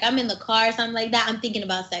at. Like I'm in the car or something like that. I'm thinking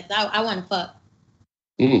about sex. I want to fuck.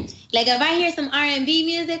 Like if I hear some R&B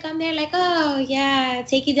music, I'm there like, oh yeah,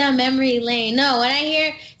 take you down memory lane. No, when I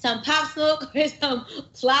hear some Pop Smoke or some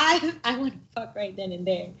Plies, I want to fuck right then and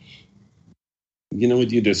there. You know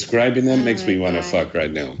what you're describing? That makes me want to fuck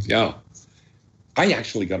right now. Yeah. I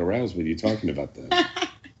actually got aroused with you talking about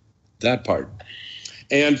that. That part.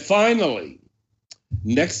 And finally,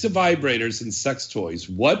 next to vibrators and sex toys,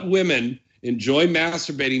 what women enjoy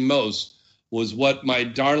masturbating most was what my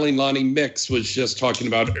darling Lonnie Mix was just talking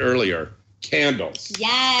about earlier. Candles.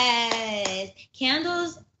 Yes.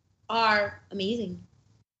 Candles are amazing.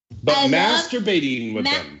 But masturbating with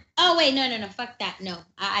them. Oh, wait. No. Fuck that. No.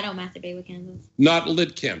 I don't masturbate with candles. Not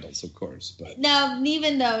lit candles, of course. But No,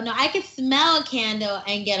 even though. No, I could smell a candle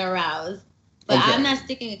and get aroused. But Okay. I'm not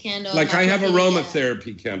sticking a candle. Like I'm I not have putting it-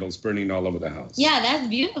 aromatherapy candles burning all over the house. Yeah, that's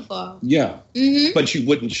beautiful. Yeah. Mm-hmm. But you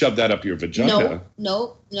wouldn't shove that up your vagina.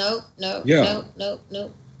 No. Yeah.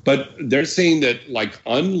 No. But they're saying that like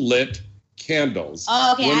unlit candles,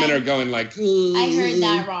 Oh, okay, women are going like, ooh. I heard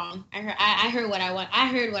that wrong. I heard what I want. I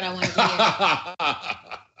heard what I wanted to hear.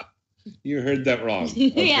 You heard that wrong.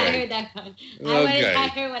 Yeah, I Okay. heard that wrong. Okay. I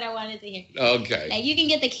heard what I wanted to hear. Okay. Like you can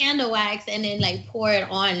get the candle wax and then like pour it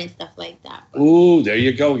on and stuff like that. Ooh, there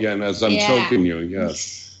you go again as I'm Yeah. choking you.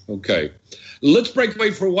 Yes. Okay. Let's break away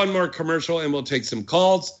for one more commercial and we'll take some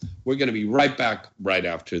calls. We're going to be right back right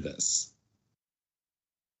after this.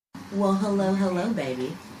 Well, hello,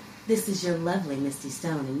 baby. This is your lovely Misty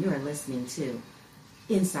Stone, and you are listening to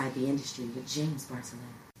Inside the Industry with James Bartolet.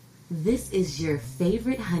 This is your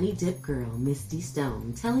favorite honey dip girl, Misty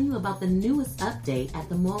Stone, telling you about the newest update at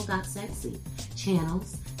the Mall.Sexy.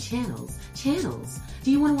 Channels.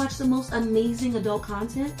 Do you want to watch the most amazing adult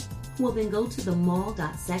content? Well, then go to the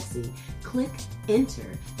Mall.Sexy, click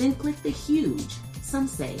enter, then click the huge, some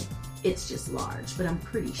say it's just large, but I'm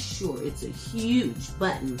pretty sure it's a huge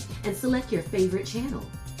button, and select your favorite channel.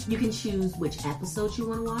 You can choose which episodes you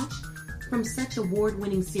want to watch, from such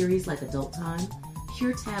award-winning series like Adult Time,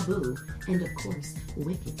 Pure Taboo, and of course,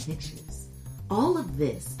 Wicked Pictures. All of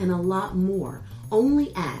this and a lot more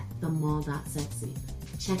only at the Mall.Sexy.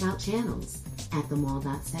 Check out channels at the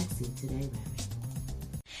Mall.Sexy today, baby.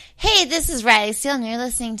 Hey, this is Riley Steele, and you're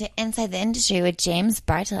listening to Inside the Industry with James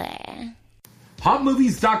Bartolet.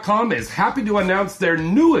 HotMovies.com is happy to announce their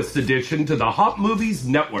newest addition to the Hot Movies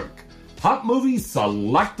Network, Hot Movies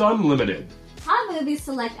Select Unlimited. Hot Movies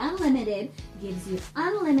Select Unlimited gives you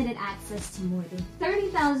unlimited access to more than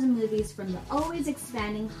 30,000 movies from the always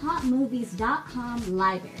expanding HotMovies.com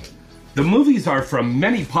library. The movies are from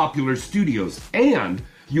many popular studios, and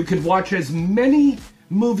you can watch as many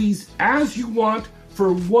movies as you want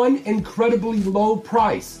for one incredibly low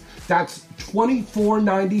price. That's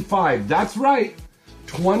 $24.95. That's right,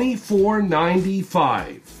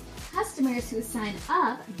 $24.95. Customers who sign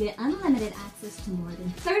up get unlimited access to more than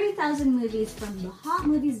 30,000 movies from the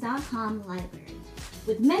HotMovies.com library,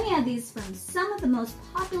 with many of these from some of the most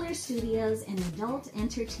popular studios in adult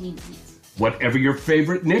entertainment. Whatever your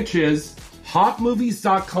favorite niche is,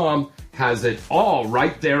 HotMovies.com has it all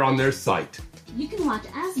right there on their site. You can watch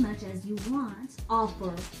as much as you want, all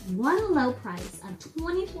for one low price of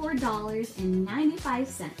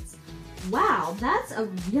 $24.95. Wow, that's a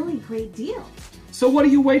really great deal. So what are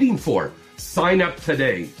you waiting for? Sign up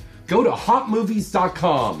today. Go to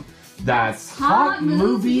HotMovies.com. That's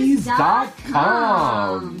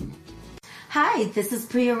HotMovies.com. Hi, this is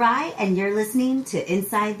Priya Rai, and you're listening to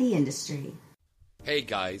Inside the Industry. Hey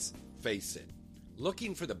guys, face it.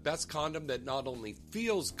 Looking for the best condom that not only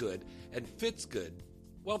feels good and fits good,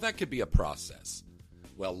 well, that could be a process.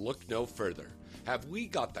 Well, look no further. Have we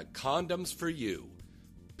got the condoms for you?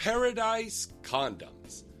 Paradise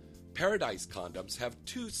Condoms. Paradise Condoms have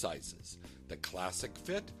two sizes, the Classic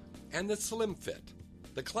Fit and the Slim Fit.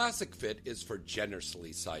 The Classic Fit is for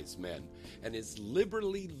generously sized men and is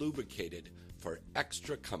liberally lubricated for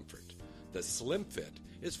extra comfort. The Slim Fit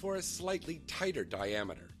is for a slightly tighter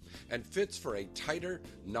diameter and fits for a tighter,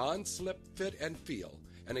 non-slip fit and feel.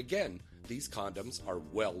 And again, these condoms are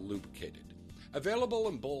well lubricated. Available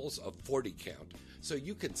in bowls of 40 count, so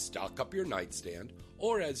you can stock up your nightstand,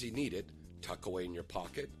 or as you need it, tuck away in your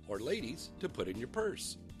pocket, or ladies, to put in your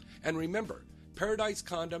purse. And remember, Paradise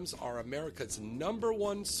Condoms are America's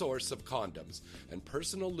 #1 source of condoms and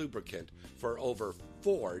personal lubricant for over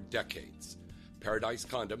 4 decades. Paradise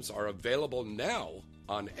Condoms are available now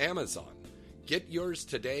on Amazon. Get yours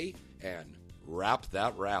today and wrap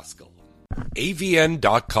that rascal.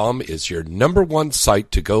 AVN.com is your #1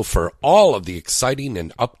 site to go for all of the exciting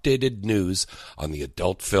and updated news on the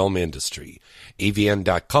adult film industry.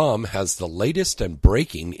 AVN.com has the latest and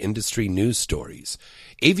breaking industry news stories.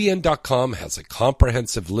 AVN.com has a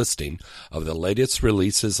comprehensive listing of the latest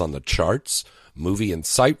releases on the charts, movie and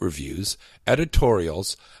site reviews,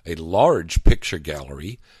 editorials, a large picture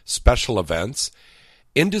gallery, special events,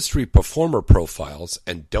 industry performer profiles,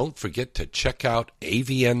 and don't forget to check out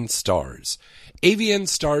AVN Stars. AVN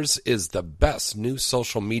Stars is the best new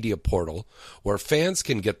social media portal where fans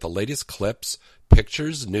can get the latest clips,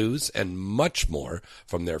 pictures, news, and much more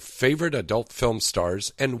from their favorite adult film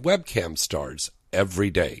stars and webcam stars every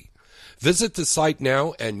day. Visit the site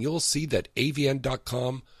now and you'll see that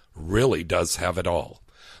AVN.com really does have it all.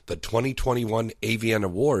 The 2021 AVN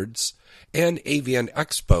Awards and AVN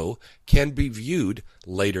Expo can be viewed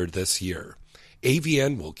later this year.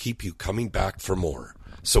 AVN will keep you coming back for more.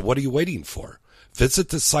 So what are you waiting for? Visit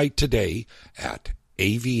the site today at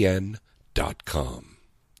avn.com. AdamandEve.com.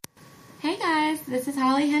 Hey guys, this is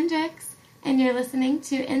Holly Hendricks, and you're listening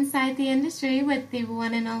to Inside the Industry with the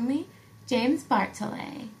one and only James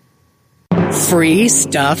Bartolet. Free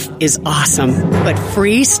stuff is awesome, but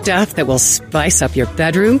free stuff that will spice up your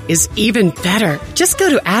bedroom is even better. Just go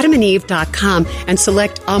to AdamandEve.com and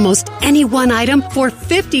select almost any one item for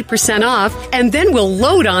 50% off, and then we'll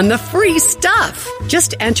load on the free stuff.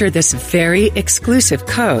 Just enter this very exclusive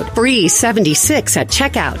code, FREE76 at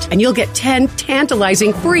checkout, and you'll get 10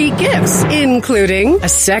 tantalizing free gifts, including a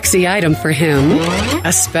sexy item for him,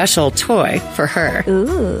 a special toy for her,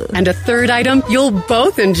 and a third item you'll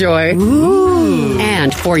both enjoy.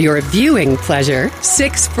 And for your viewing pleasure,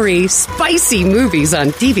 6 free spicy movies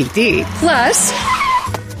on DVD. Plus,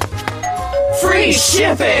 free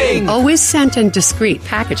shipping! Always sent in discreet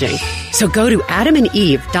packaging. So go to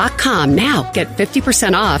AdamandEve.com now. Get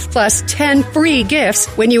 50% off plus 10 free gifts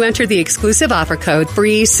when you enter the exclusive offer code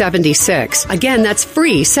FREE76. Again, that's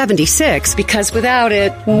FREE76 because without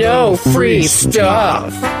it, no free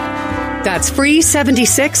stuff. That's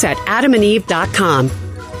FREE76 at AdamandEve.com.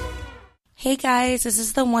 Hey guys, this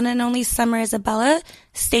is the one and only Summer Isabella.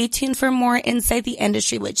 Stay tuned for more Inside the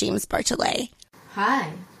Industry with James Bartolet.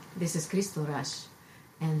 Hi, this is Crystal Rush,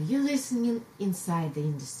 and you're listening Inside the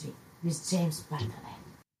Industry with James Bartolet.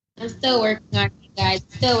 I'm still working on it, guys.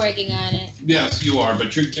 Still working on it. Yes, you are,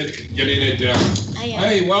 but you're getting it down. I am.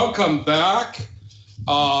 Hey, welcome back.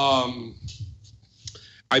 I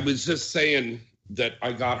was just saying that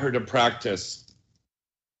I got her to practice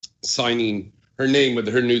signing her name with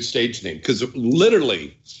her new stage name, because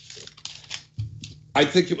literally, I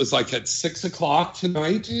think it was like at 6 o'clock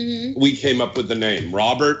tonight, we came up with the name.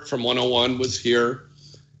 Robert from 101 was here,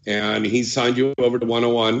 and he signed you over to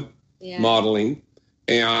 101 modeling,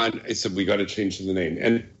 and I said, we got to change the name.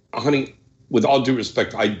 And honey, with all due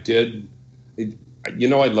respect, I did, you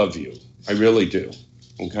know I love you. I really do,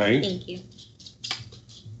 okay? Thank you.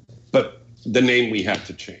 But the name we had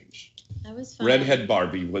to change. That was fun. Redhead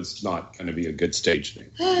Barbie was not going to be a good stage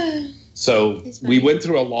name. So we went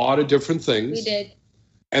through a lot of different things. We did.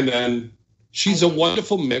 And then she's a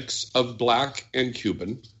wonderful mix of black and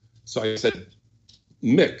Cuban. So I said,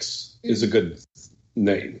 mix is a good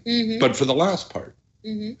name. But for the last part.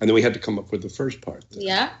 And then we had to come up with the first part.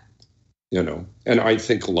 Yeah. You know, and I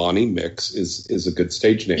think Lonnie Mix is a good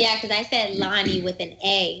stage name. Yeah, because I said Lonnie with an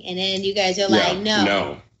A. And then you guys are like,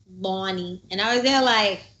 no. Lonnie. And I was there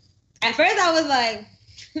like, at first I was like.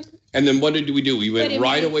 And then what did we do? We went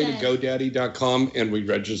right away to GoDaddy.com and we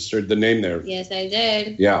registered the name there. Yes, I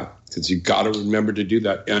did. Yeah, because you got to remember to do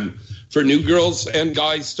that. And for new girls and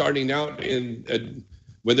guys starting out in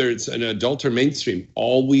whether it's an adult or mainstream,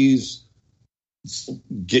 always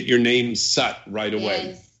get your name set right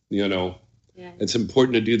away. Yes. You know, it's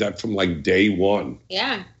important to do that from like day one.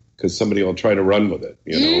 Yeah. Because somebody will try to run with it.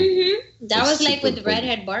 You know, that was like with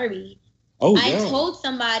Redhead Barbie. Oh, I told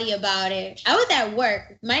somebody about it. I was at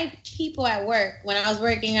work. My people at work, when I was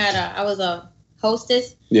working at I was a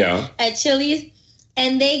hostess at Chili's,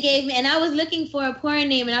 and they gave me, and I was looking for a porn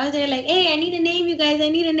name, and I was there like, hey, I need a name, you guys. I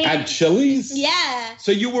need a name. At Chili's? Yeah.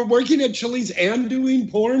 So you were working at Chili's and doing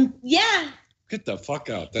porn? Yeah. Get the fuck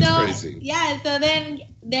out. That's crazy. Yeah, so then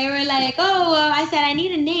they were like, oh, well, I said, I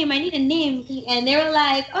need a name. And they were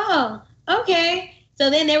like, oh, okay. So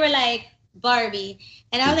then they were like, Barbie.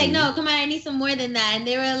 And I was like, no, come on, I need some more than that. And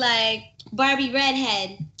they were like, Barbie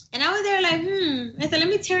Redhead. And I was there like, I said, let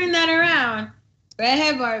me turn that around.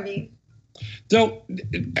 Redhead Barbie. So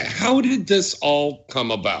how did this all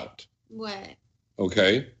come about? What?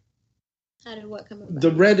 Okay. How did what come about?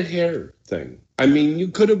 The red hair thing. I mean, you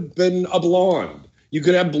could have been a blonde. You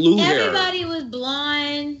could have blue hair. Everybody was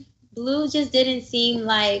blonde. Blue just didn't seem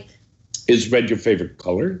like... Is red your favorite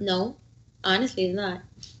color? No. Honestly, it's not.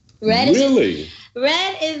 Red really?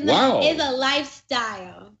 Red is not, is a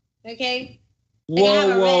lifestyle. Okay?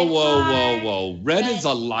 Whoa. Red is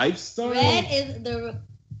a lifestyle? The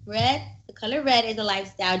color red is a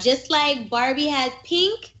lifestyle. Just like Barbie has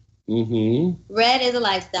pink, red is a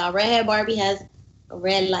lifestyle. Redhead Barbie has a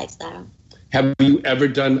red lifestyle. Have you ever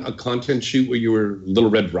done a content shoot where you were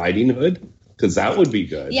Little Red Riding Hood? Because that would be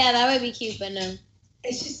good. Yeah, that would be cute, but no.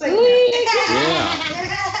 It's just like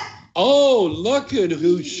yeah. Oh, look at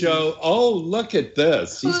look at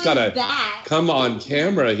this. He's got to come on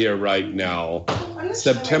camera here right now.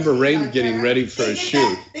 September Rain getting ready for a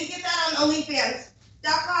shoot. They get that on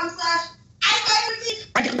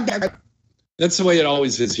OnlyFans.com/. That's the way it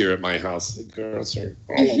always is here at my house. The girls are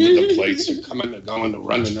all over the place. They're coming and going and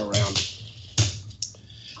running around.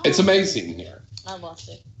 It's amazing here. I lost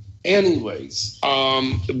it. Anyways,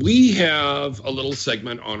 we have a little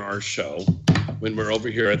segment on our show when we're over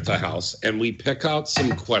here at the house, and we pick out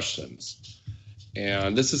some questions.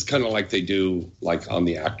 And this is kind of like they do like on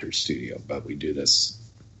the Actors Studio, but we do this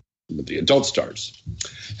with the adult stars.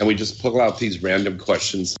 And we just pull out these random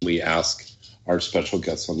questions and we ask our special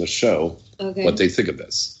guests on the show what they think of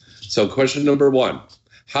this. So question number 1,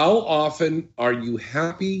 how often are you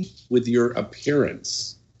happy with your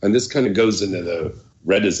appearance? And this kind of goes into the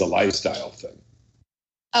red is a lifestyle thing.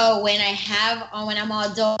 Oh, when I'm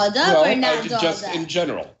all dolled up or not dolled just up? In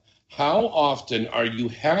general. How often are you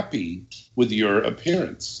happy with your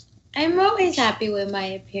appearance? I'm always happy with my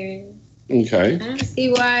appearance. Okay. I don't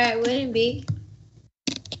see why I wouldn't be.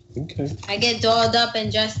 Okay. I get dolled up and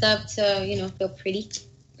dressed up to, feel pretty.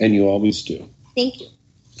 And you always do. Thank you.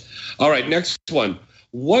 All right, next one.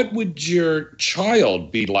 What would your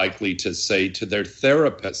child be likely to say to their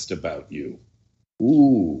therapist about you?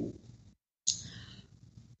 Ooh.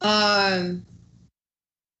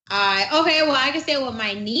 I can say what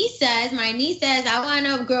my niece says. My niece says I want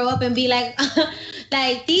to grow up and be like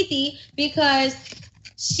Titi because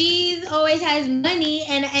she's always has money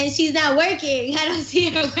and she's not working. I don't see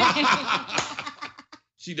her working.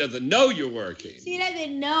 She doesn't know you're working. She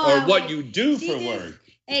doesn't know. Or what you do for work.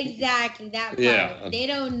 Exactly, that part. Yeah. They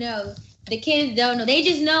don't know. The kids don't know. They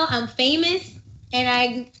just know I'm famous.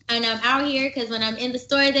 And I'm out here because when I'm in the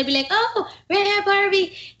store, they'll be like, "Oh, Red Hat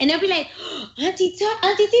Barbie," and they'll be like, oh, "Auntie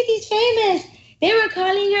Titi's famous." They were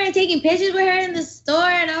calling her and taking pictures with her in the store,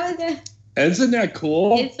 and I was like, "Isn't that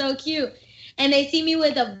cool?" It's so cute. And they see me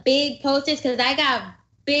with the big posters because I got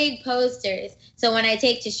big posters. So when I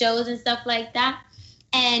take to shows and stuff like that,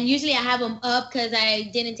 and usually I have them up because I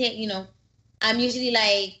didn't take, I'm usually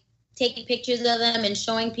like taking pictures of them and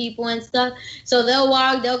showing people and stuff. So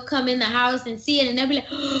they'll come in the house and see it and they'll be like,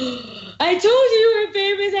 oh, I told you were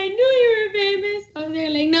famous. I knew you were famous. And they're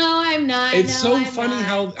like, no, I'm not. It's so funny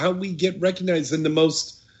how we get recognized in the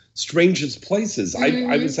most strangest places. Mm-hmm.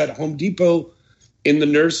 I was at Home Depot in the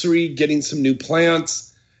nursery getting some new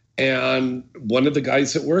plants, and one of the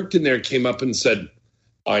guys that worked in there came up and said,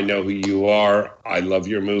 I know who you are. I love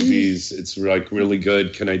your movies. It's like really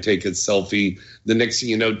good. Can I take a selfie? The next thing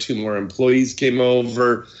you know, 2 more employees came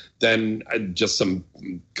over. Then just some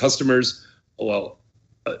customers. Well,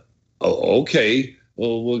 okay.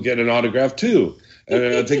 Well, we'll get an autograph too. And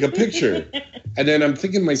I'll take a picture. And then I'm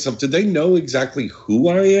thinking to myself, do they know exactly who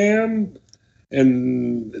I am?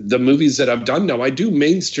 And the movies that I've done now, I do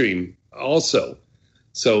mainstream also.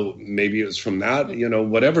 So maybe it was from that,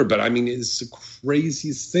 whatever. But I mean, it's the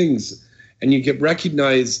craziest things. And you get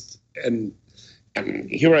recognized. And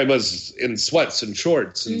here I was in sweats and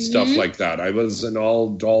shorts and stuff like that. I wasn't all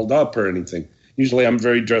dolled up or anything. Usually I'm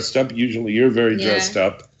very dressed up. Usually you're very dressed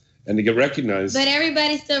up. And to get recognized. But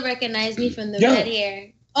everybody still recognized me from the red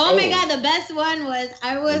hair. Oh my God, the best one was,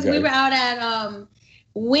 we were out at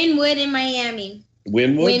Wynwood in Miami.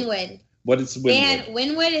 Wynwood? Wynwood. What is Wynwood?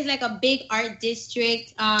 Wynwood is like a big art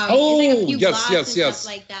district. It's like a few blocks and stuff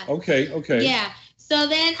like that. Okay. Yeah. So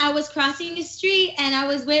then I was crossing the street and I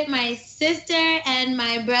was with my sister and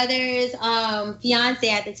my brother's fiance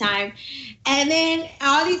at the time. And then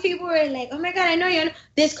all these people were like, oh my God, I know you.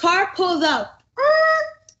 This car pulls up.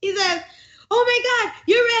 He says, oh my God,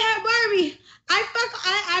 you're Red Hat Barbie.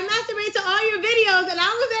 I masturbate to all your videos. And I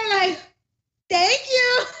was there like, thank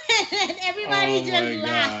you. And everybody just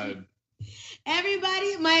laughed. God.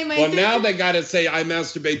 Everybody, my well, sister, now they got to say I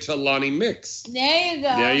masturbate to Lonnie Mix. There you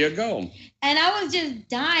go. There you go. And I was just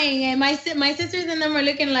dying. And my sisters and them were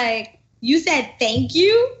looking like, you said thank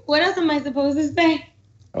you? What else am I supposed to say?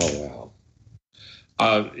 Oh,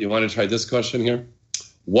 wow. You want to try this question here?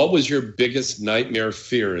 What was your biggest nightmare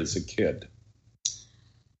fear as a kid?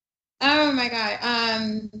 Oh, my God.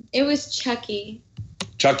 It was Chucky.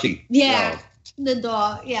 Chucky. Yeah. Wow. The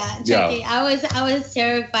doll, Chucky. Yeah. I was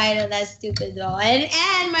terrified of that stupid doll,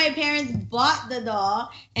 and my parents bought the doll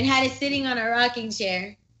and had it sitting on a rocking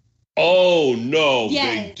chair. Oh no,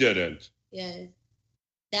 they didn't. Yes,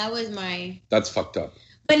 that was That's fucked up.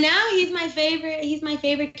 But now he's my favorite. He's my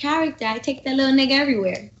favorite character. I take that little nigga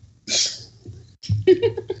everywhere.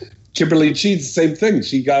 Kimberly Cheats, same thing.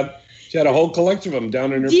 She had a whole collection of them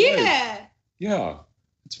down in her place. Yeah,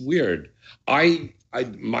 it's weird.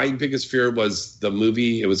 My biggest fear was the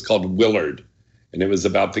movie. It was called Willard, and it was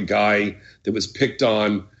about the guy that was picked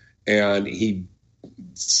on, and he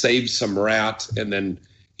saved some rat, and then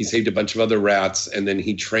he saved a bunch of other rats, and then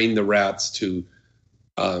he trained the rats to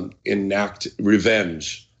enact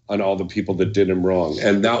revenge on all the people that did him wrong.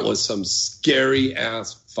 And that was some scary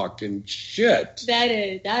ass fucking shit.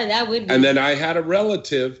 That would be. And then I had a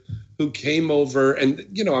relative who came over, and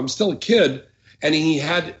I'm still a kid. and he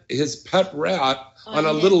had his pet rat on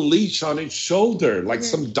a little leash on his shoulder, like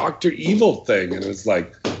some Dr. Evil thing. And it was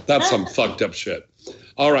like, that's some fucked up shit.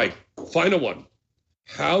 All right, final one.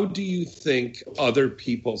 How do you think other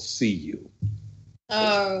people see you?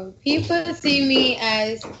 Oh, people see me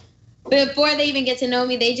as, before they even get to know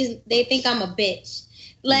me, they think I'm a bitch.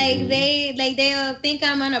 Like they'll think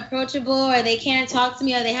I'm unapproachable, or they can't talk to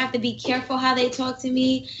me, or they have to be careful how they talk to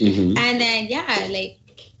me. And then like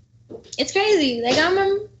it's crazy. Like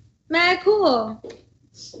I'm mad cool.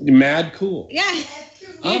 Mad cool. Yeah.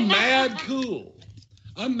 I'm mad cool.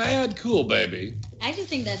 I'm mad cool, baby. I just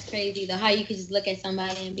think that's crazy though, how you could just look at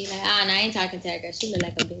somebody and be like, no, I ain't talking to her girl. She look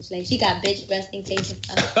like a bitch. Like she got bitch resting face and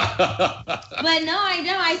stuff. But no, I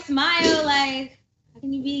don't. I smile. Like, how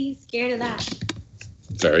can you be scared of that?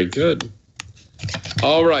 Very good.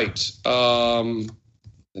 All right.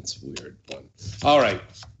 That's a weird one. All right.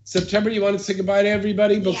 September, you want to say goodbye to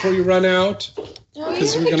everybody before you run out?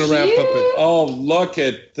 Because we're going to wrap up with... Oh, look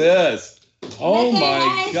at this. Oh,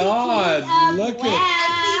 my God. Look at...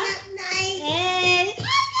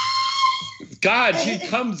 God, she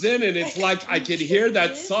comes in and it's like I could hear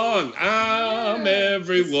that song. I'm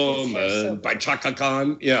Every Woman by Chaka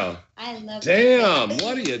Khan. Yeah. I love Damn,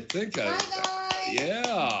 what do you think of that?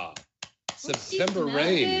 Yeah. September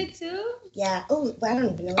Rain. Too? Yeah. Oh, I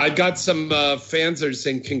don't even know. I got some fans that are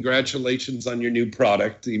saying congratulations on your new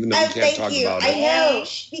product, even though we can't talk about it. I know.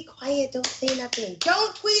 Shh, be quiet. Don't say nothing.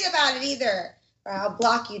 Don't tweet about it either, or I'll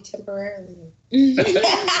block you temporarily. Because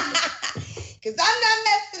I'm not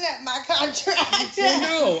messing up my contract.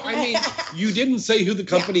 No, I mean, you didn't say who the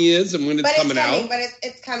company is and when it's coming out. But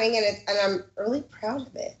it's coming, and I'm really proud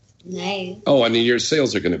of it. Nice. Oh, I mean, your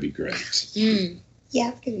sales are going to be great. Yeah,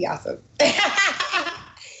 it's going to be awesome. But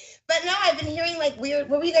no, I've been hearing like weird,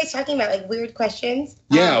 what were you guys talking about? Like weird questions?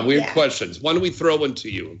 Yeah, weird questions. Why don't we throw one to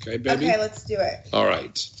you, okay, baby? Okay, let's do it. All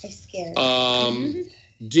right. I'm scared.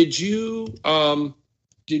 Did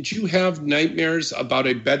you have nightmares about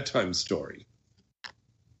a bedtime story?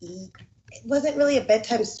 It wasn't really a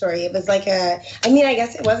bedtime story. It was like I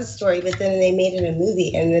guess it was a story, but then they made it a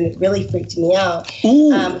movie, and then it really freaked me out,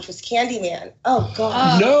 which was Candyman. Oh,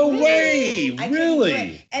 God. No way!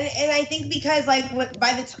 Really? And I think because, like,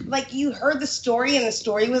 by the time, like, you heard the story, and the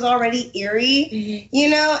story was already eerie, you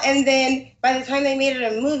know, and then by the time they made it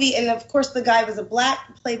a movie, and of course the guy was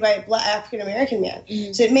played by a black African-American man,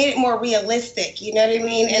 so it made it more realistic, you know what I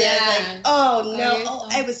mean? And I was like, oh, no,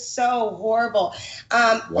 it was so horrible.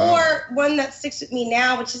 Or one that sticks with me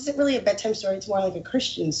now, which isn't really a bedtime story, it's more like a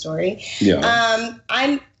Christian story. Yeah.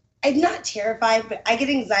 I'm not terrified, but I get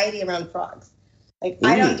anxiety around frogs. Like,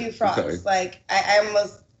 I don't do frogs. Okay. Like, I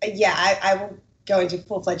almost, I will go into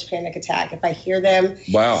full-fledged panic attack if I hear them,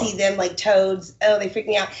 see them, like toads. Oh, they freak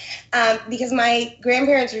me out. Because my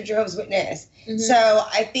grandparents are Jehovah's Witness. So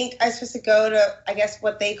I think I was supposed to go to, I guess,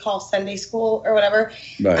 what they call Sunday school or whatever.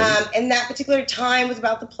 Right. And that particular time was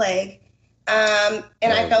about the plague. And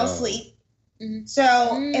I fell asleep. So,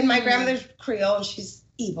 and my grandmother's Creole, and she's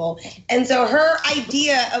evil. And so her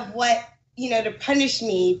idea of what, to punish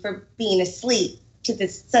me for being asleep to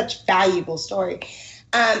this such valuable story.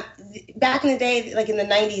 Back in the day, like in the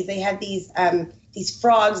 90s, they had these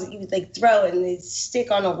frogs that you would like throw and they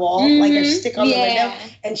stick on a wall, like or stick on the window.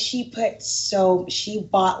 And she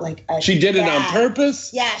bought like a She did it on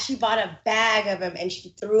purpose? Yeah, she bought a bag of them and she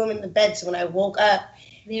threw them in the bed. So when I woke up,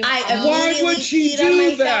 why would she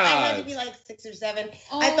do that? I had to be like 6 or 7.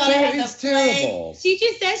 I thought I had the plague. She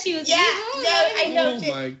just said she was evil. I know.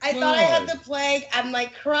 I thought I had the plague. I'm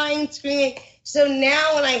like crying, screaming. So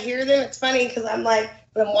now when I hear them, it's funny because I'm like,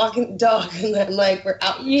 when I'm walking the dog and I'm like, we're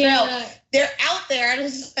out in the trail. They're out there, and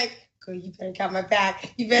it's just like, girl, you better got my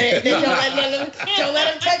back. You better don't let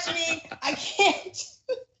them touch me. I can't.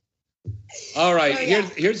 All right,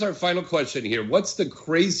 here's our final question here. What's the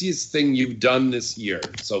craziest thing you've done this year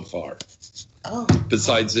so far?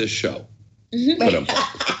 Besides this show.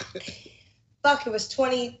 Fuck, it was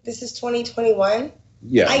this is 2021.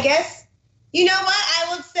 Yeah. I guess. You know what?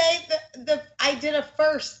 I would say I did a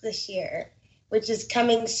first this year, which is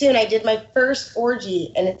coming soon. I did my first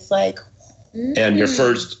orgy, and it's like... And your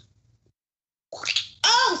first...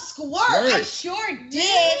 Oh, squirt! I sure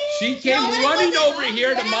did. She came running over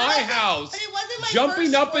here to my house,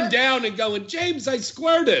 jumping up and down and going, James, I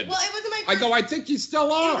squirted. Well, it wasn't my first... I go, I think you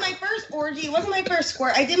still are. It was my first orgy. It wasn't my first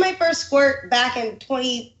squirt. I did my first squirt back in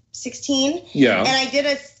 2016. Yeah. And I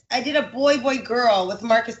did a boy-girl with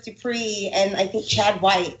Marcus Dupree and I think Chad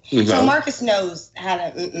White. So Marcus knows how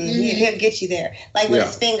to, he'll get you there, like with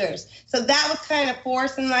his fingers. So that was kind of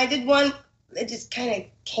forced. And I did one it just kind of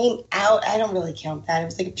came out. I don't really count that. It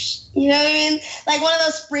was like, psh, you know what I mean? Like one of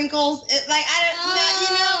those sprinkles. Okay. You know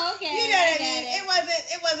what I mean? It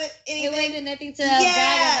wasn't anything. It wasn't nothing to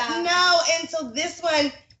brag about. No. And so this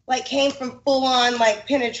one like came from full on like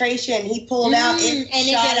penetration. He pulled out, it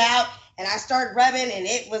shot out, and I started rubbing, and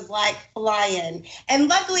it was like flying. And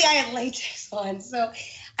luckily, I had latex on, so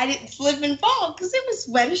I didn't slip and fall because it was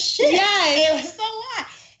wet as shit. Yeah, it was so hot.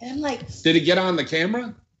 And I'm like, did it get on the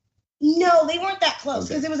camera? No, they weren't that close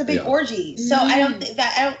because it was a big orgy. So I don't think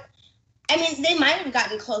that. I mean, they might have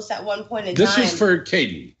gotten close at one point in time. This is for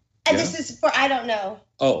Katie. And this is for I don't know.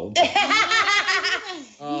 Oh. Okay.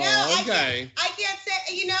 I can't say.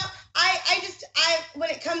 You know, I when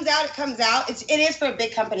it comes out, it comes out. It is for a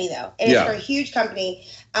big company though. It is for a huge company.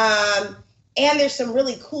 And there's some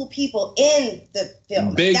really cool people in the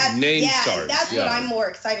film. Big name stars. That's what I'm more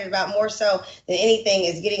excited about, more so than anything,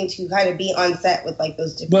 is getting to kind of be on set with like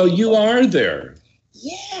those different people. You are there.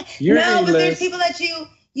 Yeah. But there's people that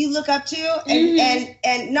you look up to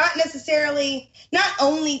and not necessarily, not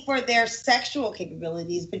only for their sexual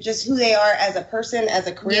capabilities, but just who they are as a person, as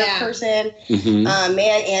a career person,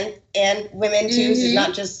 man and women too. So it's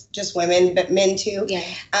not just women, but men too. Yeah.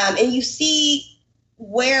 And you see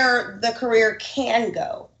where the career can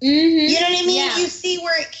go. You know what I mean? Yeah. You see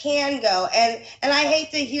where it can go. And I hate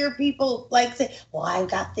to hear people like say, well, I've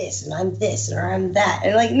got this and I'm this or I'm that.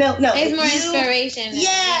 And like, no. It's more inspiration.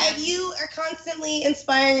 Yeah, if you are constantly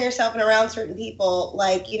inspiring yourself and around certain people,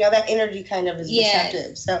 like, you know, that energy kind of is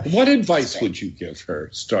receptive. So what advice would you give her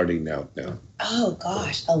starting out now? Oh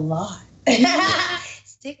gosh, a lot.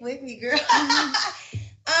 Stick with me, girl.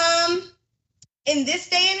 In this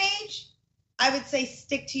day and age, I would say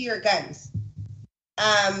stick to your guns.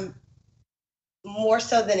 More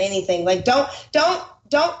so than anything. Like don't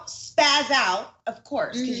spaz out, of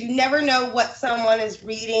course, because you never know what someone is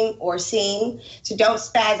reading or seeing. So don't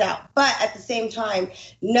spaz out. But at the same time,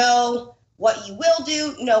 know what you will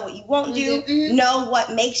do, know what you won't do, know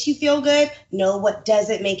what makes you feel good, know what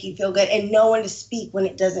doesn't make you feel good, and know when to speak when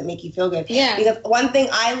it doesn't make you feel good. Yeah. Because one thing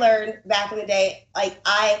I learned back in the day, like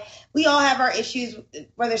we all have our issues,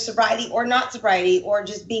 whether sobriety or not sobriety, or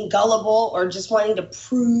just being gullible, or just wanting to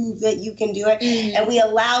prove that you can do it, and we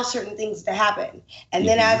allow certain things to happen. And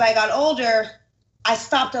then as I got older, I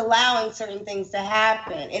stopped allowing certain things to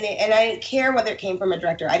happen. And I didn't care whether it came from a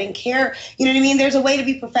director. I didn't care. You know what I mean? There's a way to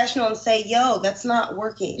be professional and say, yo, that's not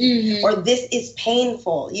working. Or this is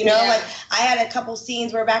painful. You know, like I had a couple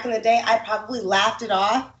scenes where back in the day, I probably laughed it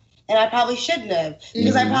off, and I probably shouldn't have.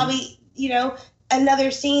 Because I probably, you know,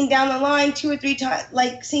 another scene down the line, 2 or 3 times,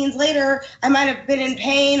 like scenes later, I might have been in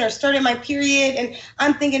pain or started my period, and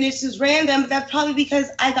I'm thinking this is random, but that's probably because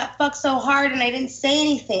I got fucked so hard and I didn't say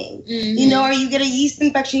anything. You know, or you get a yeast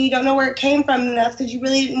infection, you don't know where it came from, and that's because you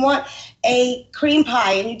really didn't want a cream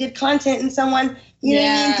pie, and you did content, and someone, you know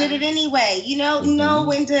what I mean, did it anyway. You know, know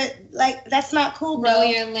when to, like, that's not cool, bro. Know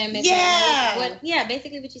your limits. Yeah.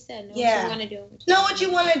 Basically what you said. Know what you want to do. Know what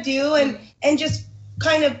you want to do, and just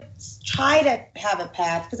kind of try to have a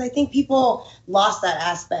path, because I think people lost that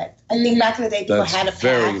aspect. I think back in the day people had a path.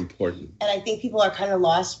 Very important. And I think people are kind of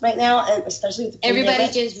lost right now, and especially with the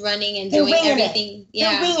everybody's just running and doing everything.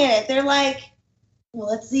 They're winging it. They're like, well,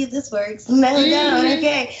 let's see if this works. Mellow down,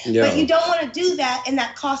 okay. Yeah. But you don't want to do that, and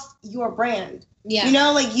that costs your brand. Yeah. You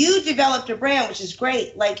know, like you developed a brand, which is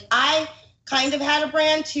great. Like I kind of had a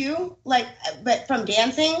brand too, like, but from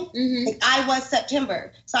dancing, like I was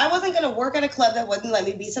September. So I wasn't going to work at a club that wouldn't let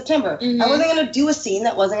me be September. I wasn't going to do a scene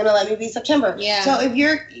that wasn't going to let me be September. Yeah. So if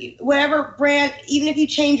you're, whatever brand, even if you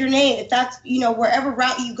change your name, if that's, you know, wherever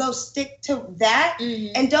route you go, stick to that,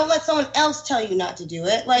 and don't let someone else tell you not to do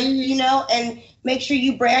it. Like, you know, and make sure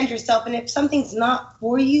you brand yourself. And if something's not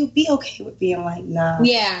for you, be okay with being like, nah.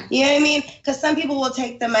 Yeah. You know what I mean? Because some people will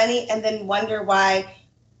take the money and then wonder why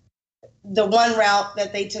the one route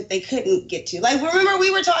that they took, they couldn't get to. Like, remember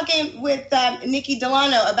we were talking with Nikki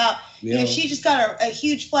Delano about, you know, she just got a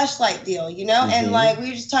huge Fleshlight deal, you know, and like we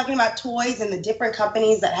were just talking about toys and the different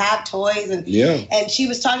companies that have toys, and and she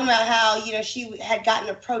was talking about how, you know, she had gotten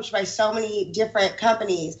approached by so many different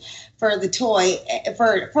companies for the toy,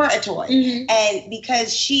 for a toy, and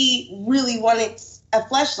because she really wanted a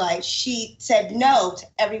Fleshlight, she said no to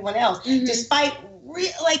everyone else, despite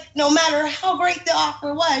like no matter how great the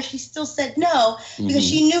offer was, she still said no, because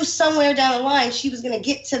she knew somewhere down the line she was going to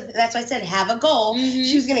get to, that's why I said have a goal.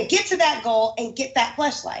 She was going to get to that goal and get that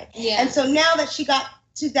Fleshlight. And so now that she got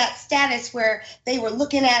to that status where they were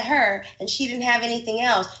looking at her and she didn't have anything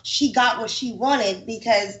else, she got what she wanted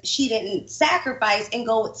because she didn't sacrifice and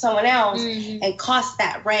go with someone else and cost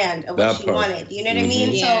that brand of what she wanted. You know what I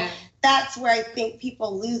mean? So that's where I think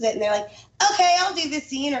people lose it, and they're like, okay, I'll do this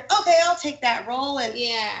scene, or okay, I'll take that role, and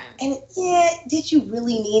did you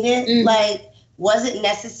really need it? Mm-hmm. Like, was it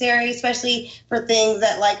necessary, especially for things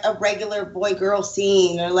that like a regular boy-girl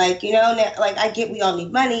scene, or like, you know, like I get we all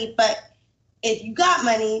need money, but if you got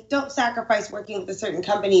money, don't sacrifice working with a certain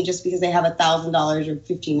company just because they have $1,000 or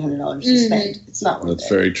 $1,500 to spend. It's not worth it. That's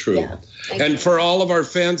very true. Yeah. And for all of our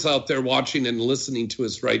fans out there watching and listening to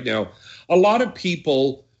us right now, a lot of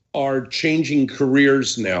people are changing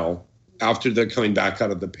careers now after they're coming back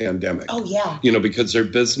out of the pandemic. Oh, yeah. You know, because their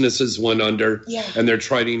businesses went under and they're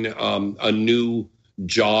trying a new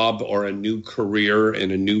job or a new career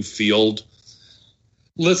in a new field.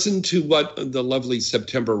 Listen to what the lovely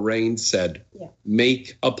September Rain said. Yeah.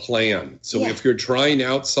 Make a plan. So if you're trying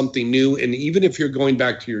out something new, and even if you're going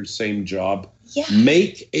back to your same job,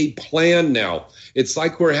 make a plan now. It's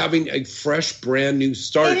like we're having a fresh, brand new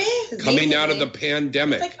start coming out of the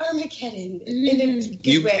pandemic. It's like Armageddon in a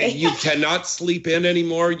good way. You cannot sleep in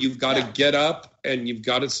anymore. You've got to get up and you've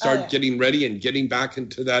got to start getting ready and getting back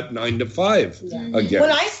into that 9 to 5 again.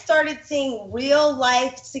 When I started seeing real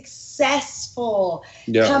life successful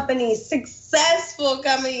companies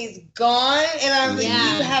gone, and I'm like,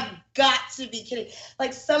 you have got to be kidding.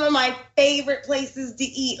 Like some of my favorite places to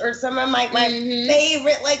eat, or some of my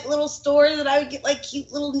favorite like little stores that I would get like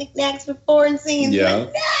cute little knickknacks before and scenes.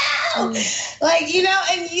 Like, no! Like, you know,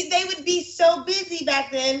 and they would be so busy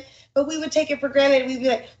back then, but we would take it for granted. We'd be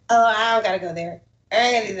like, oh, I don't gotta go there. I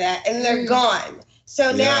ain't gonna do that. And they're gone.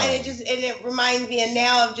 So now, and it reminds me and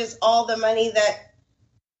now of just all the money that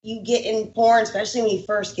you get in porn, especially when you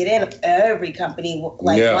first get in. Every company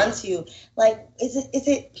wants you. Like, is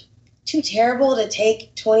it too terrible to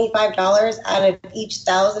take $25 out of each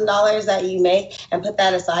 $1,000 that you make and put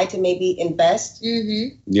that aside to maybe invest?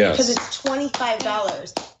 Mm-hmm. Yes. Because it's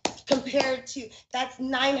 $25 compared to that's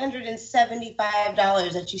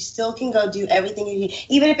 $975 that you still can go do everything you need,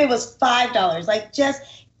 even if it was $5. Like, just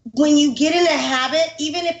when you get in a habit,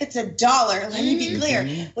 even if it's $1, let me be clear,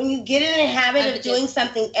 when you get in a habit of doing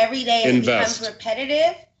something every day and it becomes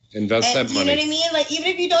repetitive. Invest that money. You know what I mean? Like, even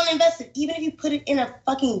if you don't invest it, even if you put it in a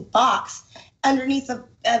fucking box underneath a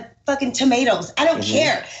fucking tomatoes, I don't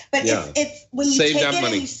care. But it's when you take it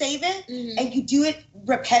and you save it and you do it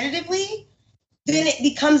repetitively, then it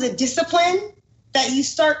becomes a discipline that you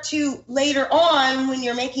start to later on when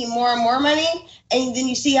you're making more and more money, and then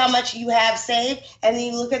you see how much you have saved, and then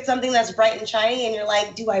you look at something that's bright and shiny and you're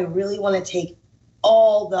like, do I really want to take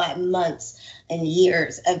all the months and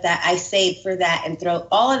years of that I saved for that and throw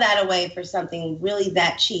all of that away for something really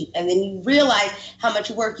that cheap? And then you realize how much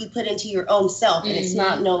work you put into your own self, and it's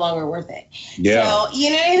no longer worth it. Yeah. So, you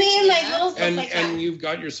know what I mean? Like little stuff like that. And you've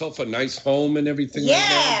got yourself a nice home and everything like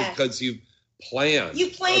that because you've planned.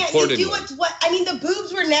 You plan. You do what I mean, the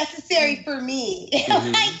boobs were necessary for me.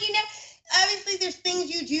 Like, you know, obviously there's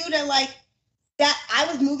things you do to like that. I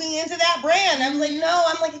was moving into that brand. I'm like, no,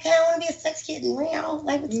 I'm like, I kind of want to be a sex kid and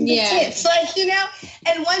like with some tits, like, you know.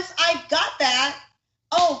 And once I got that,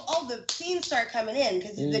 the scenes start coming in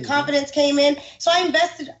because the confidence came in. So I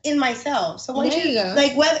invested in myself. So once you go.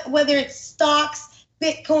 Like whether it's stocks,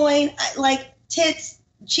 Bitcoin, like tits,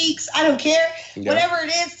 cheeks, I don't care. Whatever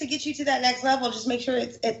it is to get you to that next level, just make sure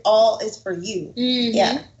it all is for you.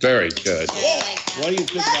 Yeah. Very good. Yeah. What do you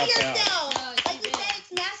think about yourself. that? Like you said,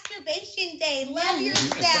 it's masturbation day. Love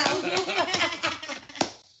yourself.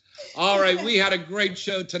 All right, we had a great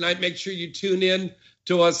show tonight. Make sure you tune in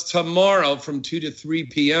to us tomorrow from 2 to 3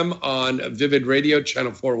 p.m. on Vivid Radio,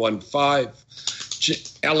 Channel 415,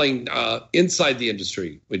 Inside the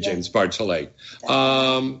Industry with James Bartolet.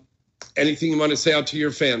 Anything you want to say out to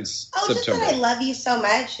your fans? Just that I love you so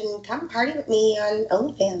much, and come party with me on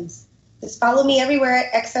OnlyFans. Just follow me everywhere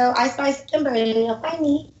at XO I Spy September, and you'll find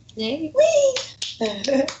me. Whee!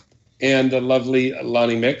 And the lovely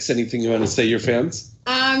Lonnie Mix. Anything you want to say to your fans?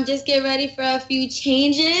 Just get ready for a few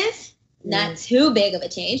changes. Not too big of a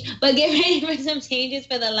change, but get ready for some changes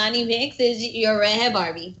for the Lonnie Mix is your redhead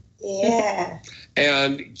Barbie. Yeah.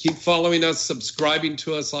 And keep following us, subscribing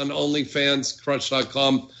to us on OnlyFans,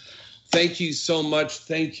 Crush.com. Thank you so much.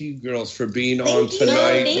 Thank you, girls, for being on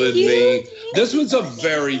tonight with me. This was a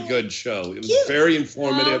very good show. It was very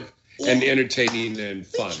informative and entertaining and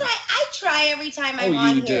fun. I try every time I'm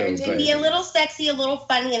on here to be a little sexy, a little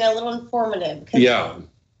funny, and a little informative. Yeah.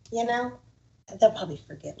 You know, they'll probably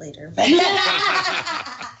forget later. But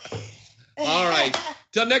all right.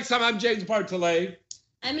 Till next time, I'm James Bartolet.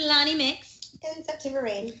 I'm Lonnie Mix. And September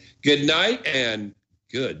Rain. Good night and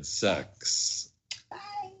good sex.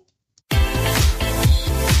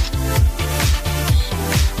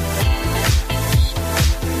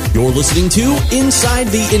 You're listening to Inside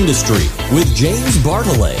the Industry with James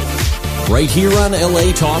Bartolet, right here on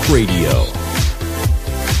LA Talk Radio.